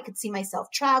 I could see myself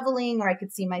traveling or I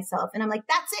could see myself. And I'm like,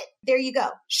 that's it. There you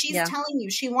go. She's telling you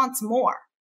she wants more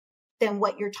than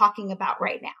what you're talking about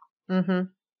right now. Mm-hmm.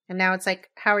 And now it's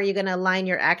like, how are you going to align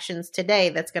your actions today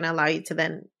that's going to allow you to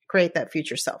then create that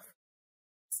future self?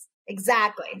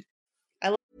 Exactly.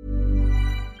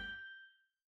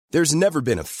 There's never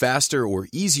been a faster or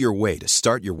easier way to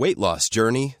start your weight loss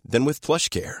journey than with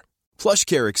PlushCare.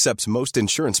 PlushCare accepts most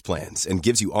insurance plans and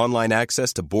gives you online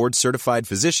access to board-certified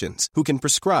physicians who can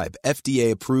prescribe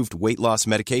FDA-approved weight loss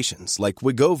medications like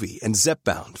Wegovy and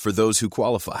Zepbound for those who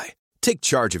qualify. Take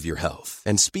charge of your health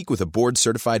and speak with a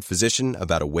board-certified physician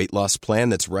about a weight loss plan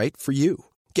that's right for you.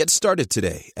 Get started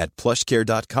today at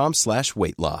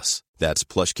plushcare.com/weight-loss. That's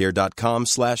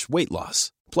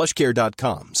plushcare.com/weight-loss.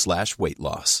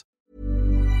 plushcare.com/weight-loss.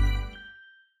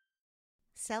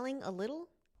 Selling a little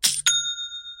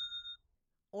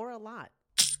or a lot?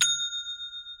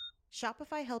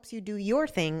 Shopify helps you do your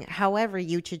thing however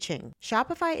you cha-ching.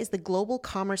 Shopify is the global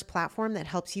commerce platform that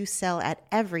helps you sell at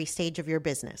every stage of your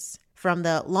business. From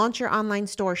the launch your online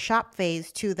store shop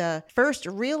phase to the first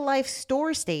real life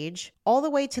store stage, all the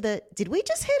way to the did we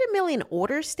just hit 1 million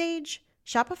orders stage?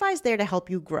 Shopify is there to help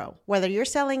you grow. Whether you're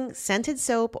selling scented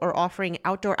soap or offering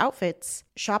outdoor outfits,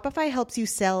 Shopify helps you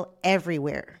sell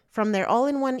everywhere. From their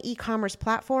all-in-one e-commerce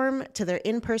platform to their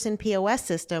in-person POS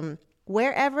system,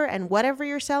 wherever and whatever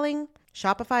you're selling,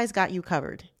 Shopify's got you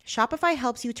covered. Shopify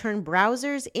helps you turn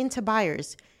browsers into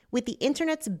buyers with the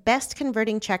internet's best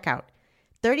converting checkout,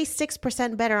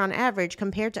 36% better on average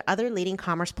compared to other leading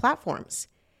commerce platforms.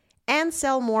 And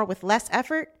sell more with less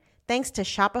effort thanks to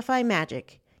Shopify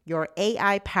Magic, your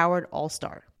AI-powered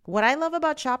all-star. What I love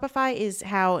about Shopify is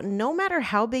how no matter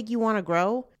how big you want to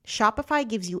grow, Shopify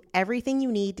gives you everything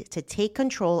you need to take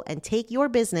control and take your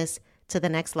business to the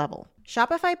next level.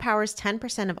 Shopify powers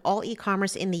 10% of all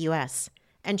e-commerce in the US,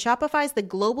 and Shopify is the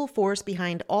global force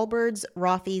behind Allbirds,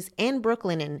 Rothy's, and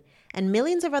Brooklinen, and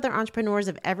millions of other entrepreneurs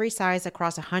of every size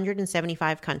across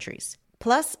 175 countries.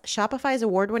 Plus, Shopify's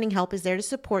award-winning help is there to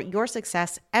support your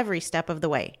success every step of the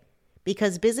way.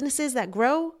 Because businesses that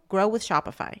grow, grow with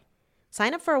Shopify.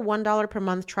 Sign up for a $1 per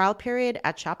month trial period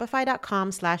at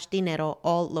shopify.com/dinero,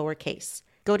 all lowercase.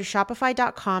 Go to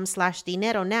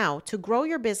shopify.com/dinero now to grow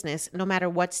your business no matter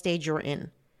what stage you're in.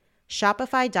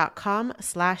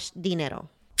 Shopify.com/dinero.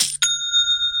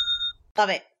 Love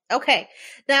it. Okay.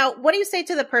 Now, what do you say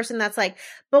to the person that's like,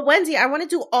 but Wendy, I want to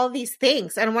do all these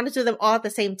things and I want to do them all at the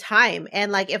same time.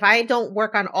 And like, if I don't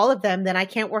work on all of them, then I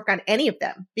can't work on any of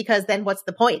them because then what's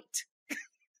the point?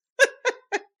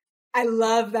 I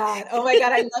love that. Oh my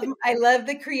God. I love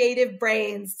the creative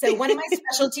brains. So one of my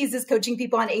specialties is coaching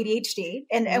people on ADHD.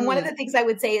 And one of the things I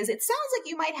would say is it sounds like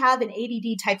you might have an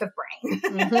ADD type of brain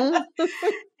that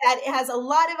has a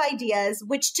lot of ideas,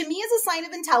 which to me is a sign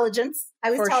of intelligence.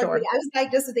 I was telling you, I was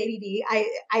diagnosed with ADD.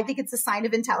 I think it's a sign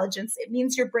of intelligence. It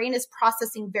means your brain is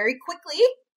processing very quickly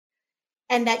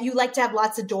and that you like to have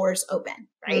lots of doors open,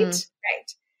 right?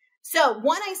 Right. So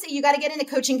one, I say you got to get in a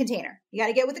coaching container. You got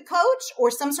to get with a coach or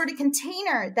some sort of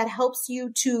container that helps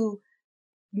you to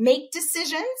make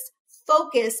decisions,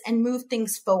 focus, and move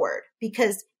things forward.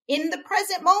 Because in the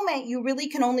present moment, you really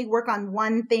can only work on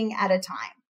one thing at a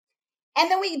time. And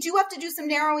then we do have to do some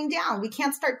narrowing down. We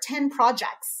can't start 10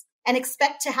 projects and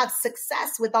expect to have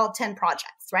success with all 10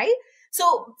 projects, right?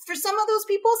 So for some of those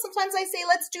people, sometimes I say,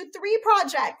 let's do 3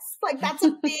 projects. Like that's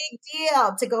a big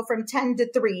deal to go from 10 to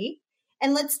 3.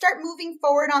 And let's start moving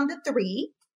forward on the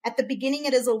 3. At the beginning,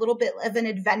 it is a little bit of an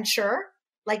adventure.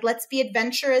 Like, let's be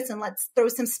adventurous and let's throw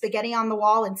some spaghetti on the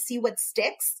wall and see what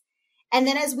sticks. And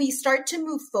then as we start to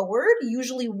move forward,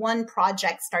 usually one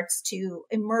project starts to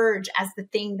emerge as the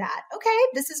thing that, okay,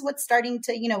 this is what's starting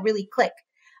to, really click.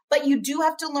 But you do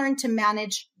have to learn to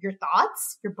manage your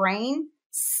thoughts, your brain,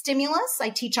 stimulus. I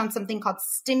teach on something called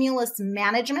stimulus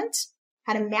management,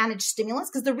 how to manage stimulus.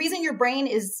 Because the reason your brain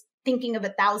is thinking of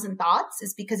 1,000 thoughts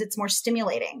is because it's more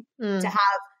stimulating to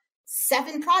have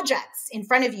 7 projects in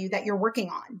front of you that you're working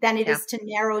on than it is to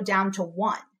narrow down to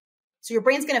one. So your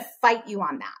brain's going to fight you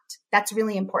on that. That's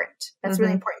really important. That's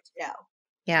really important to know.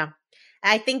 Yeah.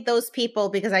 I think those people,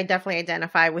 because I definitely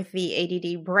identify with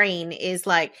the ADD brain, is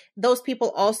like those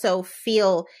people also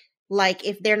feel like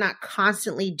if they're not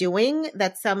constantly doing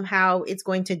that, somehow it's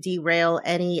going to derail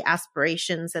any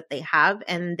aspirations that they have.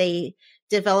 And they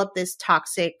develop this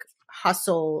toxic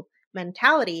hustle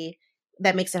mentality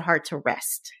that makes it hard to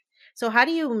rest. So how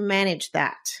do you manage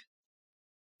that?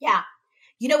 Yeah.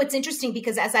 It's interesting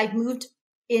because as I've moved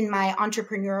in my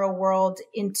entrepreneurial world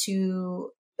into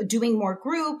doing more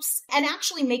groups and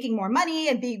actually making more money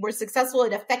and being more successful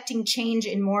at affecting change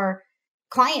in more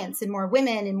clients and more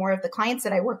women and more of the clients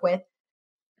that I work with,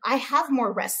 I have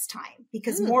more rest time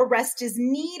because more rest is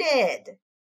needed.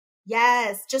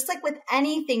 Yes. Just like with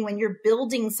anything, when you're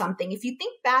building something, if you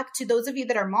think back to those of you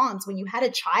that are moms, when you had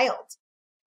a child,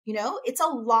 it's a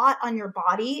lot on your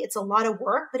body. It's a lot of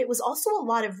work, but it was also a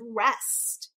lot of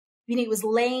rest. It was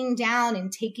laying down and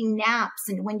taking naps.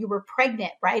 And when you were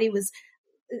pregnant, right, it was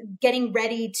getting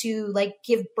ready to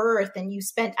give birth and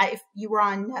you were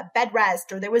on bed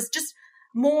rest, or there was just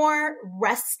more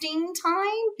resting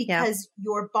time because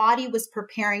your body was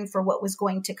preparing for what was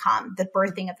going to come, the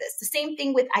birthing of this. The same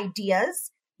thing with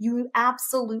ideas. You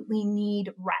absolutely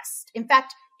need rest. In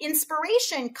fact,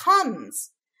 inspiration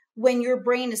comes when your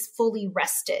brain is fully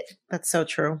rested. That's so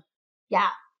true. Yeah.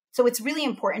 So it's really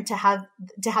important to have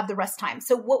the rest time.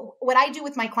 So what I do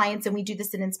with my clients, and we do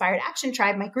this in Inspired Action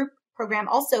Tribe, my group program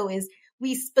also, is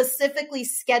we specifically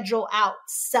schedule out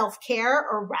self-care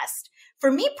or rest.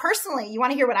 For me personally, you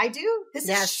want to hear what I do? This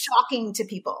is shocking to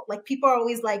people. People are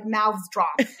always mouths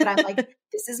drop, but I'm like,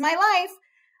 this is my life.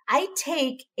 I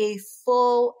take a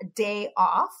full day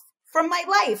off from my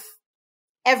life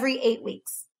every 8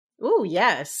 weeks. Ooh,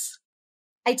 yes.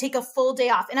 I take a full day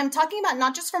off. And I'm talking about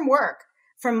not just from work,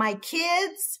 from my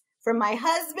kids, from my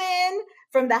husband,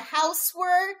 from the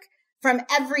housework, from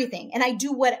everything. And I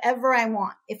do whatever I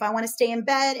want. If I want to stay in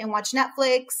bed and watch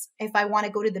Netflix, if I want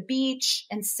to go to the beach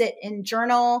and sit and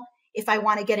journal, if I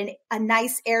want to get a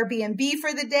nice Airbnb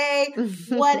for the day,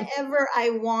 whatever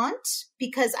I want,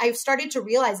 because I've started to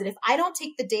realize that if I don't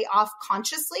take the day off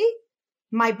consciously,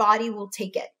 my body will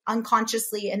take it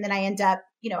unconsciously. And then I end up,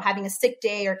 having a sick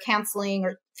day or canceling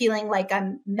or feeling like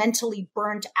I'm mentally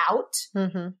burnt out.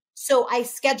 So I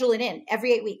schedule it in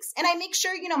every 8 weeks and I make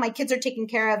sure, my kids are taken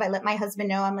care of. I let my husband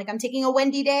know. I'm like, I'm taking a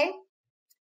Wendy day.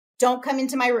 Don't come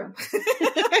into my room.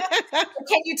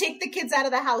 Can you take the kids out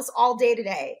of the house all day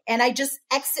today? And I just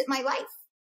exit my life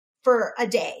for a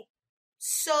day.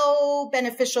 So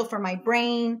beneficial for my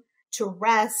brain to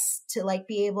rest, to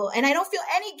be able, and I don't feel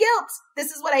any guilt.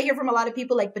 This is what I hear from a lot of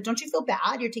people, but don't you feel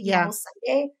bad? You're taking a whole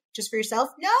Sunday just for yourself?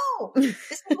 No, this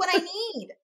is what I need.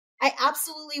 I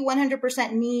absolutely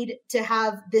 100% need to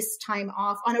have this time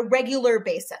off on a regular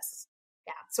basis.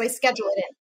 Yeah. So I schedule it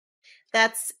in.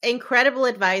 That's incredible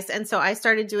advice. And so I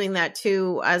started doing that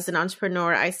too as an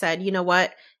entrepreneur. I said, you know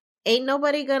what? Ain't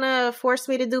nobody gonna force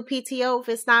me to do PTO if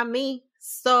it's not me.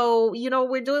 So,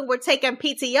 we're taking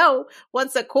PTO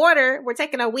once a quarter. We're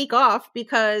taking a week off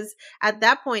because at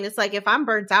that point, it's like, if I'm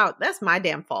burnt out, that's my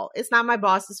damn fault. It's not my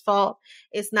boss's fault.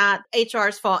 It's not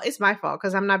HR's fault. It's my fault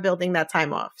because I'm not building that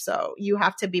time off. So you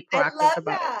have to be proactive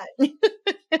about it.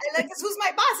 Because who's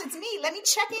my boss? It's me. Let me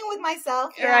check in with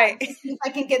myself. Right. See if I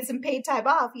can get some paid time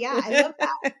off. Yeah. I love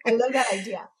that. I love that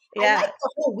idea. Yeah. I like the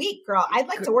whole week, girl. I'd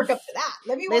like to work up to that.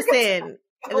 Let me work up to that.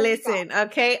 Listen,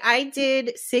 okay. I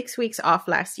did 6 weeks off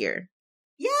last year.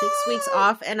 Yeah. 6 weeks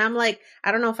off. And I'm like,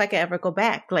 I don't know if I could ever go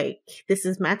back. This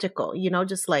is magical,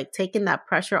 just taking that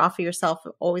pressure off of yourself,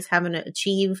 always having to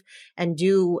achieve and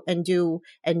do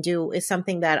is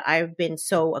something that I've been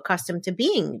so accustomed to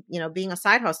being a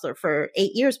side hustler for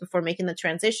 8 years before making the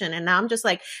transition. And now I'm just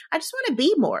like, I just want to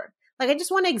be more. I just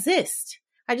want to exist.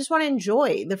 I just want to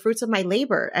enjoy the fruits of my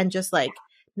labor and just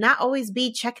not always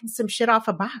be checking some shit off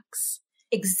a box.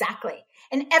 Exactly.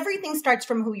 And everything starts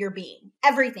from who you're being.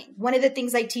 Everything. One of the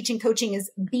things I teach in coaching is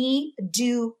be,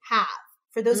 do, have.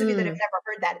 For those of you that have never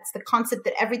heard that, it's the concept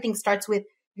that everything starts with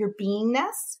your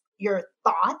beingness, your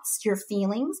thoughts, your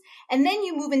feelings, and then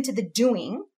you move into the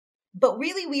doing. But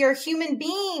really, we are human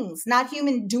beings, not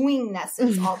human doingness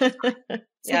all the time.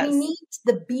 So we need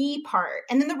the be part.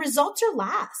 And then the results are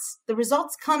last. The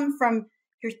results come from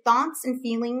your thoughts and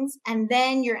feelings and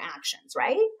then your actions,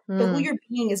 right? But who you're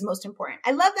being is most important.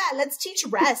 I love that. Let's teach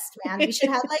rest, man. We should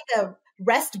have like a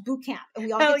rest boot camp and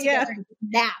we all get together and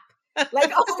nap.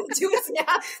 Like all we do is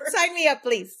nap. Sign me up,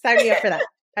 please. Sign me up for that.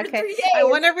 Okay. I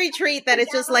want a retreat that is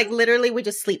just like literally we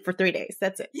just sleep for 3 days.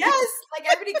 That's it. Yes. Like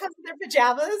everybody comes in their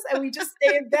pajamas and we just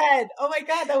stay in bed. Oh my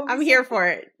God. I'm here for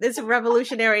it. This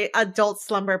revolutionary adult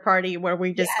slumber party where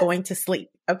we're just going to sleep.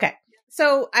 Okay.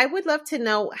 So I would love to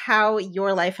know how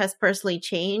your life has personally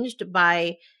changed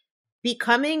by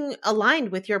becoming aligned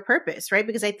with your purpose, right?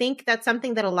 Because I think that's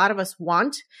something that a lot of us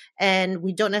want and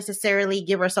we don't necessarily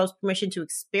give ourselves permission to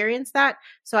experience that.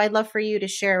 So I'd love for you to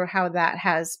share how that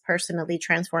has personally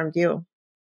transformed you.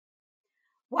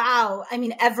 Wow. I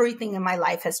mean, everything in my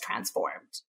life has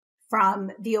transformed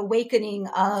from the awakening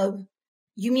of,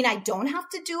 you mean I don't have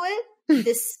to do it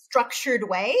this structured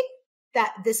way?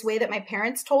 This way that my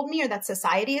parents told me or that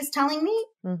society is telling me.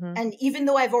 Mm-hmm. And even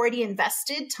though I've already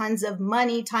invested tons of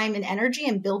money, time, and energy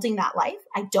in building that life,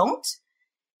 I don't.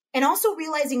 And also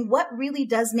realizing what really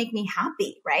does make me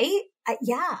happy, right?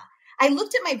 I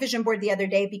looked at my vision board the other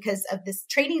day because of this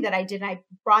training that I did. And I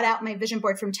brought out my vision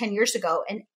board from 10 years ago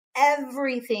and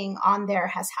everything on there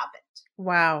has happened.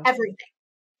 Wow. Everything.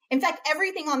 In fact,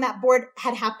 everything on that board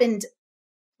had happened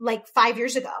like 5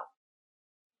 years ago.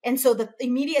 And so the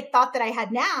immediate thought that I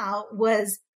had now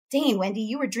was, dang, Wendy,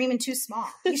 you were dreaming too small.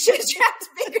 You should have dreamt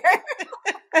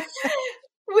bigger.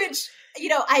 Which,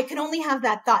 I can only have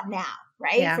that thought now,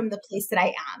 right? Yeah. From the place that I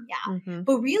am. Yeah. Mm-hmm.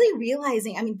 But really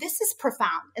realizing, I mean, this is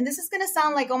profound. And this is going to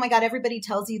sound like, oh my God, everybody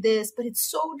tells you this, but it's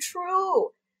so true.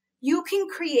 You can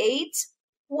create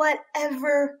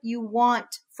whatever you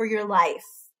want for your life.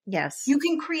 Yes. You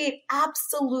can create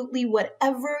absolutely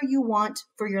whatever you want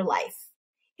for your life.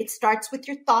 It starts with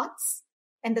your thoughts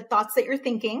and the thoughts that you're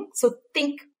thinking. So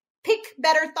pick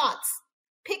better thoughts.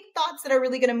 Pick thoughts that are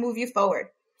really going to move you forward.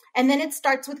 And then it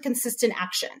starts with consistent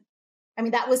action. I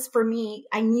mean, that was for me,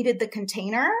 I needed the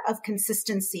container of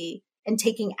consistency and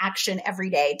taking action every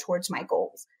day towards my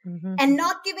goals and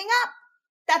not giving up.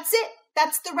 That's it.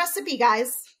 That's the recipe,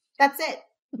 guys. That's it.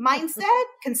 Mindset,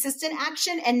 consistent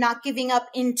action, and not giving up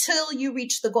until you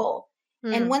reach the goal.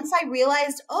 And once I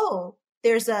realized,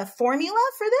 there's a formula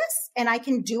for this and I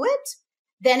can do it,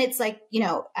 then it's like,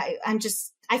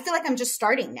 I feel like I'm just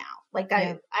starting now. Like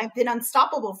I've been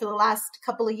unstoppable for the last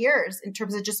couple of years in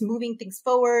terms of just moving things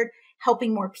forward,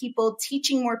 helping more people,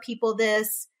 teaching more people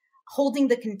this, holding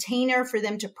the container for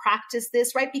them to practice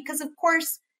this, right? Because of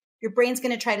course, your brain's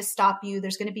going to try to stop you.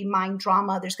 There's going to be mind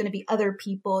drama. There's going to be other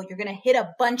people. You're going to hit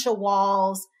a bunch of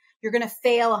walls. You're going to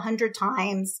fail 100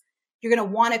 times. You're going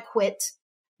to want to quit.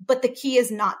 But the key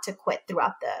is not to quit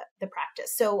throughout the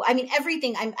practice. So, I mean,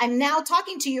 everything, I'm now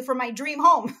talking to you from my dream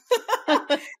home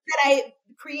that I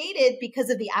created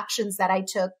because of the actions that I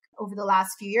took over the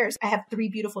last few years. I have 3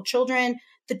 beautiful children.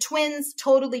 The twins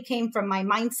totally came from my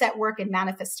mindset work and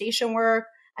manifestation work.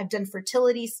 I've done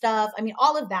fertility stuff. I mean,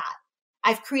 all of that.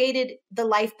 I've created the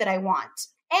life that I want.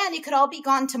 And it could all be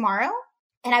gone tomorrow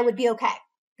and I would be okay.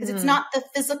 Because it's not the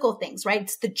physical things, right?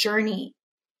 It's the journey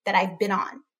that I've been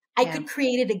on. I could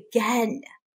create it again.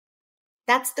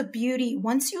 That's the beauty.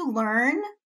 Once you learn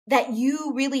that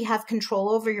you really have control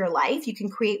over your life, you can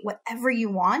create whatever you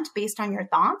want based on your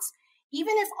thoughts.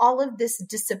 Even if all of this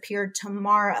disappeared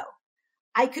tomorrow,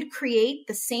 I could create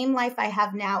the same life I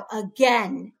have now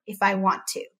again if I want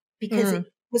to, because it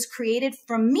was created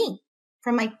from me,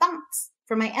 from my thoughts,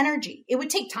 from my energy. It would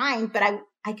take time, but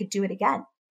I could do it again.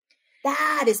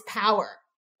 That is power.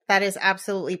 That is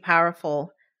absolutely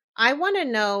powerful. I want to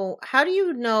know, how do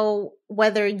you know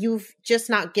whether you've just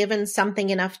not given something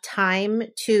enough time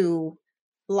to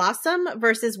blossom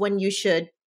versus when you should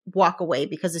walk away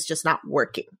because it's just not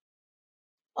working?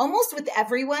 Almost with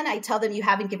everyone, I tell them you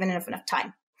haven't given enough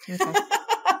time. Okay.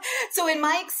 So in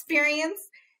my experience,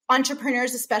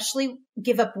 entrepreneurs especially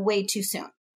give up way too soon.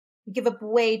 Give up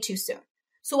way too soon.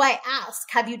 So I ask,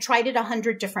 have you tried it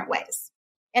 100 different ways?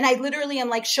 And I literally am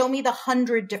like, show me the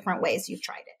 100 different ways you've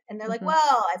tried it. And they're like,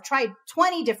 well, I've tried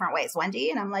 20 different ways, Wendy.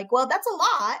 And I'm like, well, that's a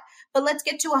lot, but let's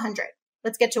get to 100.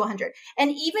 Let's get to 100. And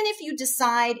even if you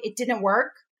decide it didn't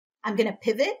work, I'm going to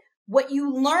pivot. What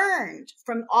you learned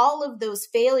from all of those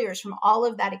failures, from all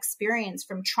of that experience,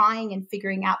 from trying and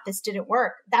figuring out this didn't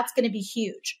work, that's going to be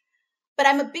huge. But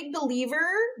I'm a big believer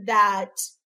that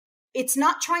it's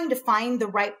not trying to find the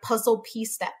right puzzle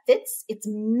piece that fits. It's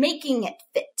making it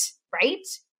fit, right?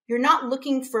 You're not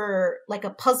looking for like a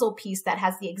puzzle piece that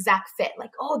has the exact fit.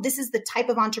 Like, oh, this is the type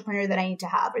of entrepreneur that I need to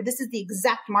have, or this is the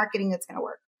exact marketing that's going to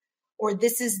work. or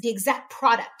this is the exact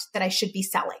product that I should be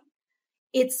selling.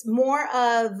 It's more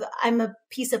of, I'm a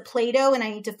piece of Play-Doh and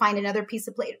I need to find another piece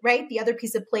of Play-Doh, right? The other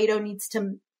piece of Play-Doh needs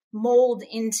to mold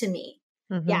into me.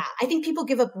 Mm-hmm. Yeah. I think people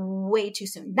give up way too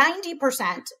soon.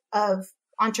 90% of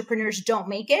entrepreneurs don't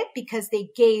make it because they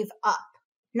gave up,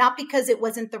 not because it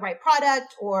wasn't the right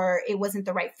product or it wasn't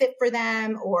the right fit for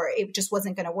them or it just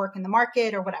wasn't going to work in the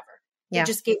market or whatever. They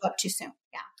just gave up too soon.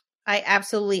 Yeah. I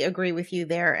absolutely agree with you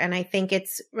there. And I think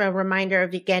it's a reminder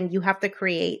of, again, you have to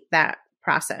create that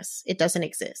process. It doesn't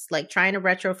exist. Like trying to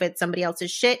retrofit somebody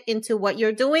else's shit into what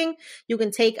you're doing. You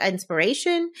can take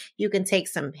inspiration, you can take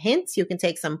some hints, you can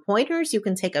take some pointers, you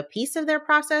can take a piece of their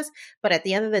process. But at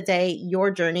the end of the day, your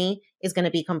journey is going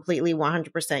to be completely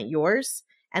 100% yours.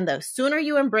 And the sooner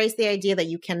you embrace the idea that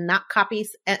you cannot copy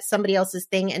somebody else's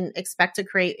thing and expect to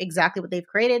create exactly what they've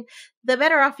created, the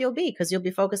better off you'll be because you'll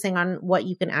be focusing on what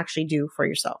you can actually do for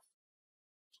yourself.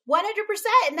 100%.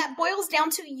 And that boils down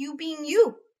to you being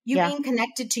you. Being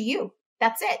connected to you.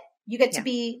 That's it. You get to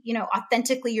be,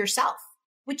 authentically yourself,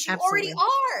 which you already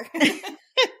are.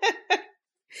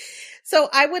 So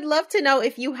I would love to know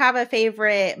if you have a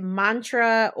favorite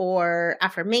mantra or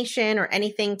affirmation or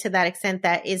anything to that extent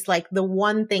that is like the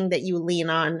one thing that you lean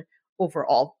on over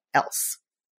all else.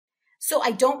 So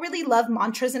I don't really love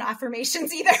mantras and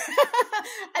affirmations either.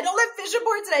 I don't love vision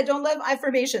boards and I don't love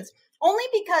affirmations. Only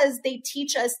because they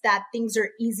teach us that things are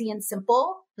easy and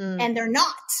simple, and they're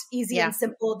not easy and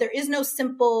simple. There is no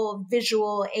simple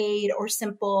visual aid or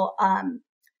simple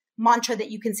mantra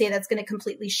that you can say that's going to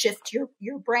completely shift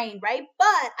your brain, right?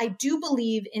 But I do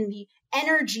believe in the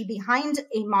energy behind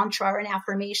a mantra or an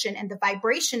affirmation and the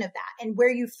vibration of that and where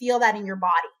you feel that in your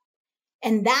body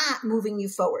and that moving you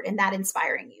forward and that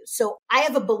inspiring you. So I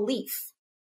have a belief.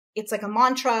 It's like a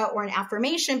mantra or an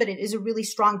affirmation, but it is a really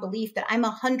strong belief that I'm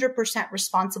 100%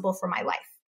 responsible for my life,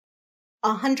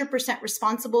 100%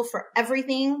 responsible for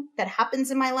everything that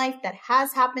happens in my life that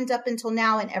has happened up until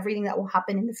now and everything that will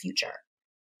happen in the future.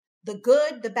 The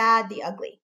good, the bad, the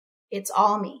ugly. It's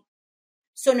all me.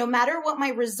 So no matter what my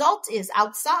result is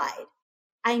outside,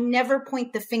 I never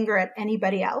point the finger at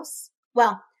anybody else.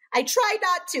 Well, I try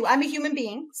not to. I'm a human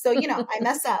being. So, I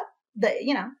mess up.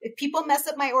 If people mess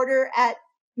up my order at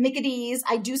Mickey D's,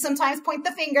 I do sometimes point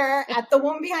the finger at the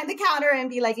woman behind the counter and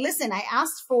be like, listen, I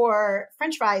asked for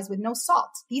French fries with no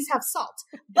salt. These have salt.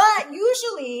 But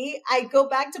usually I go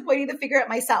back to pointing the finger at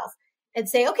myself and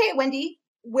say, okay, Wendy,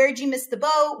 where'd you miss the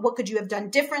boat? What could you have done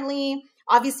differently?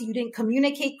 Obviously, you didn't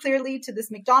communicate clearly to this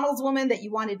McDonald's woman that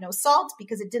you wanted no salt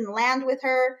because it didn't land with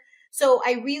her. So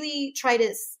I really try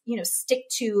to, stick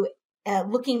to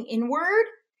looking inward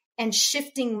and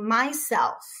shifting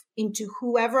myself into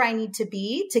whoever I need to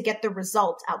be to get the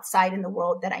result outside in the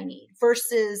world that I need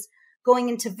versus going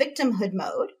into victimhood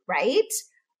mode, right?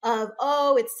 Of,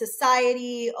 it's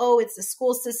society. It's the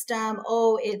school system.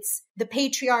 It's the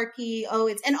patriarchy.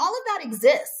 And all of that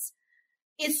exists.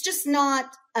 It's just not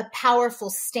a powerful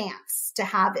stance to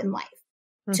have in life,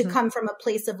 to come from a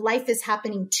place of life is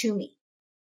happening to me.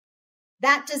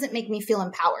 That doesn't make me feel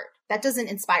empowered. That doesn't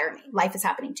inspire me. Life is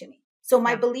happening to me. So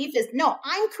my belief is, no,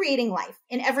 I'm creating life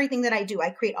in everything that I do. I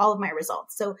create all of my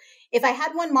results. So if I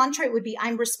had one mantra, it would be,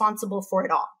 I'm responsible for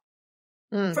it all.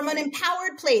 From an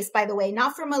empowered place, by the way,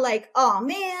 not from a like, oh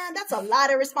man, that's a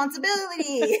lot of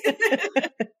responsibility.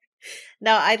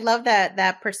 No, I love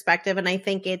that perspective. And I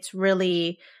think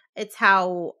it's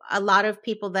how a lot of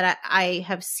people that I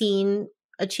have seen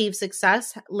achieve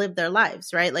success live their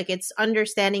lives, right? Like it's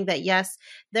understanding that, yes,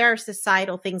 there are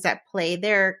societal things at play,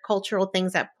 there are cultural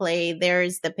things at play,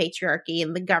 there's the patriarchy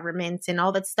and the government and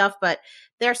all that stuff, but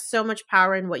there's so much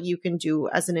power in what you can do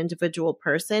as an individual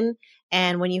person.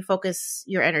 And when you focus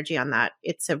your energy on that,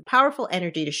 it's a powerful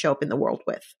energy to show up in the world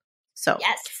with. So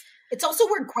yes, it's also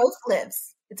where growth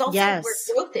lives. It's also where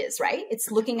growth is, right?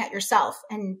 It's looking at yourself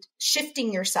and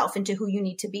shifting yourself into who you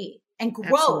need to be. And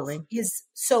growth is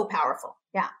so powerful.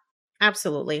 Yeah.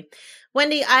 Absolutely.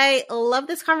 Wendy, I love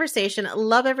this conversation. I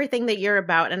love everything that you're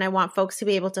about. And I want folks to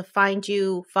be able to find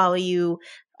you, follow you,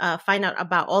 find out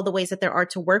about all the ways that there are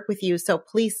to work with you. So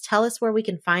please tell us where we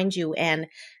can find you and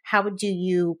how do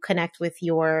you connect with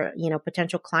your,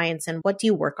 potential clients and what do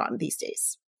you work on these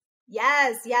days?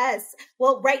 Yes.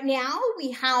 Well, right now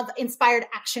we have Inspired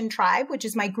Action Tribe, which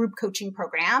is my group coaching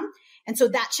program. And so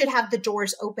that should have the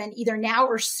doors open either now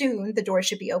or soon. The doors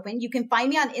should be open. You can find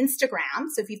me on Instagram.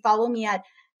 So if you follow me at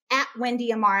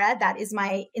Wendy Amara, that is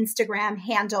my Instagram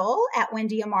handle at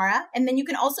Wendy Amara. And then you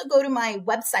can also go to my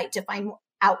website to find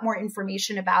out more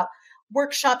information about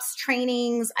workshops,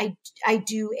 trainings. I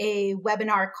do a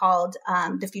webinar called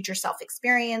The Future Self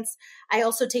Experience. I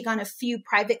also take on a few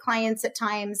private clients at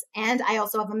times. And I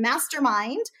also have a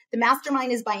mastermind. The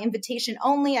mastermind is by invitation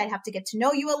only. I'd have to get to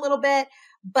know you a little bit,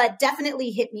 but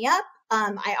definitely hit me up.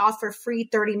 I offer free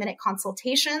 30-minute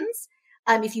consultations.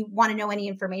 If you want to know any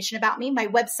information about me, my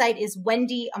website is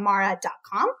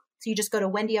wendyamara.com. So you just go to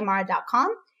wendyamara.com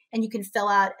and you can fill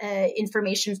out an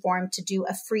information form to do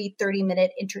a free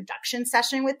 30-minute introduction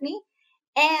session with me.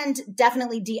 And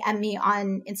definitely DM me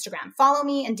on Instagram. Follow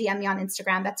me and DM me on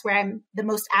Instagram. That's where I'm the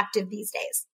most active these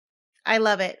days. I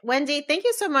love it. Wendy, thank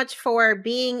you so much for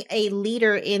being a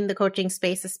leader in the coaching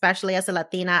space, especially as a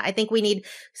Latina. I think we need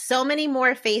so many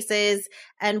more faces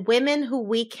and women who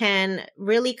we can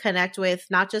really connect with,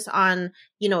 not just on,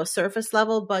 a surface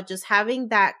level, but just having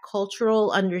that cultural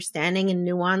understanding and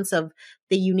nuance of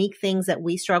the unique things that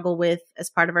we struggle with as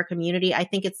part of our community. I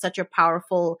think it's such a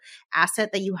powerful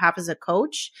asset that you have as a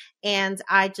coach. And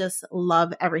I just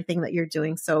love everything that you're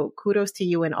doing. So kudos to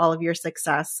you and all of your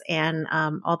success and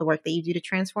all the work that you do to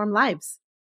transform lives.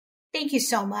 Thank you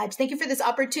so much. Thank you for this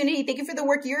opportunity. Thank you for the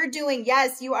work you're doing.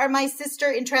 Yes, you are my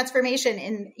sister in transformation.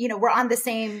 And, we're on the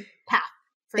same path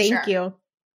for sure. Thank you.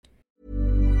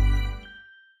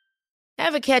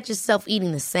 Ever catch yourself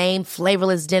eating the same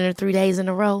flavorless dinner 3 days in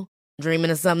a row? Dreaming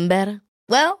of something better?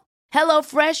 Well,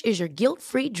 HelloFresh is your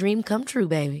guilt-free dream come true,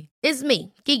 baby. It's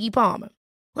me, Keke Palmer.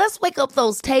 Let's wake up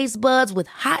those taste buds with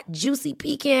hot, juicy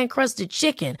pecan-crusted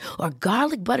chicken or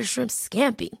garlic butter shrimp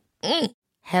scampi.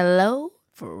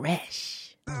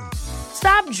 HelloFresh.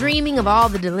 Stop dreaming of all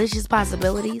the delicious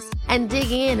possibilities and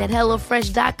dig in at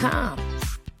HelloFresh.com.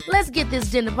 Let's get this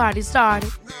dinner party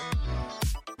started.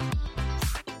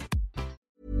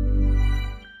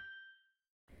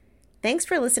 Thanks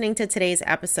for listening to today's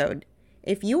episode.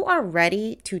 If you are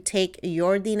ready to take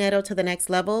your dinero to the next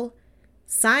level,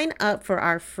 sign up for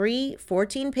our free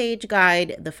 14-page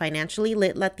guide, The Financially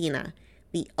Lit Latina,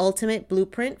 the ultimate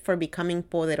blueprint for becoming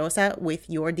poderosa with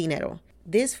your dinero.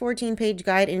 This 14-page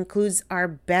guide includes our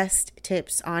best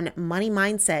tips on money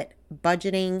mindset,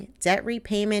 budgeting, debt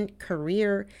repayment,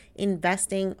 career,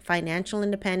 investing, financial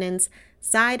independence,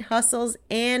 side hustles,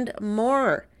 and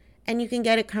more. And you can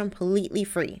get it completely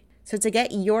free. So to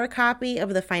get your copy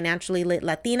of The Financially Lit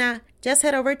Latina, just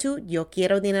head over to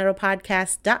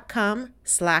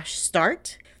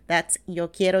yoquierodineropodcast.com/start. That's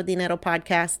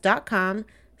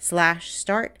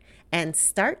yoquierodineropodcast.com/start and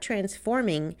start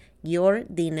transforming your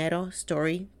dinero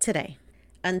story today.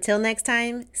 Until next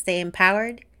time, stay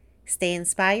empowered, stay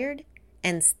inspired,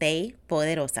 and stay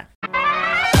poderosa.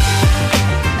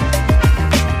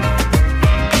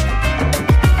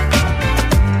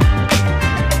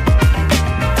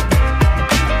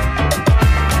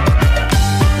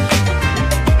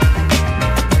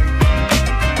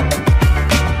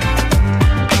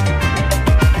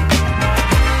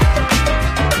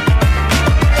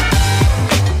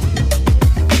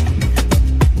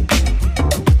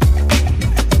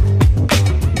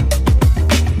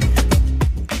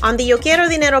 On the Yo Quiero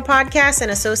Dinero podcast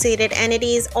and associated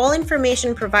entities, all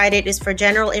information provided is for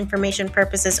general information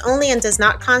purposes only and does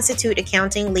not constitute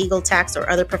accounting, legal, tax, or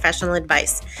other professional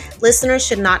advice. Listeners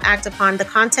should not act upon the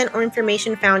content or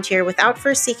information found here without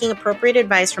first seeking appropriate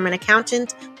advice from an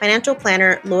accountant, financial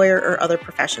planner, lawyer, or other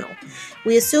professional.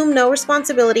 We assume no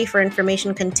responsibility for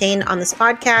information contained on this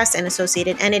podcast and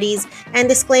associated entities and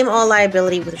disclaim all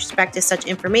liability with respect to such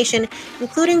information,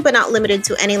 including but not limited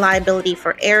to any liability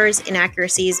for errors,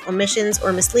 inaccuracies, omissions,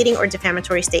 or misleading or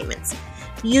defamatory statements.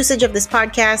 Usage of this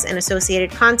podcast and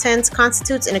associated content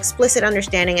constitutes an explicit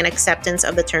understanding and acceptance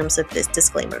of the terms of this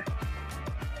disclaimer.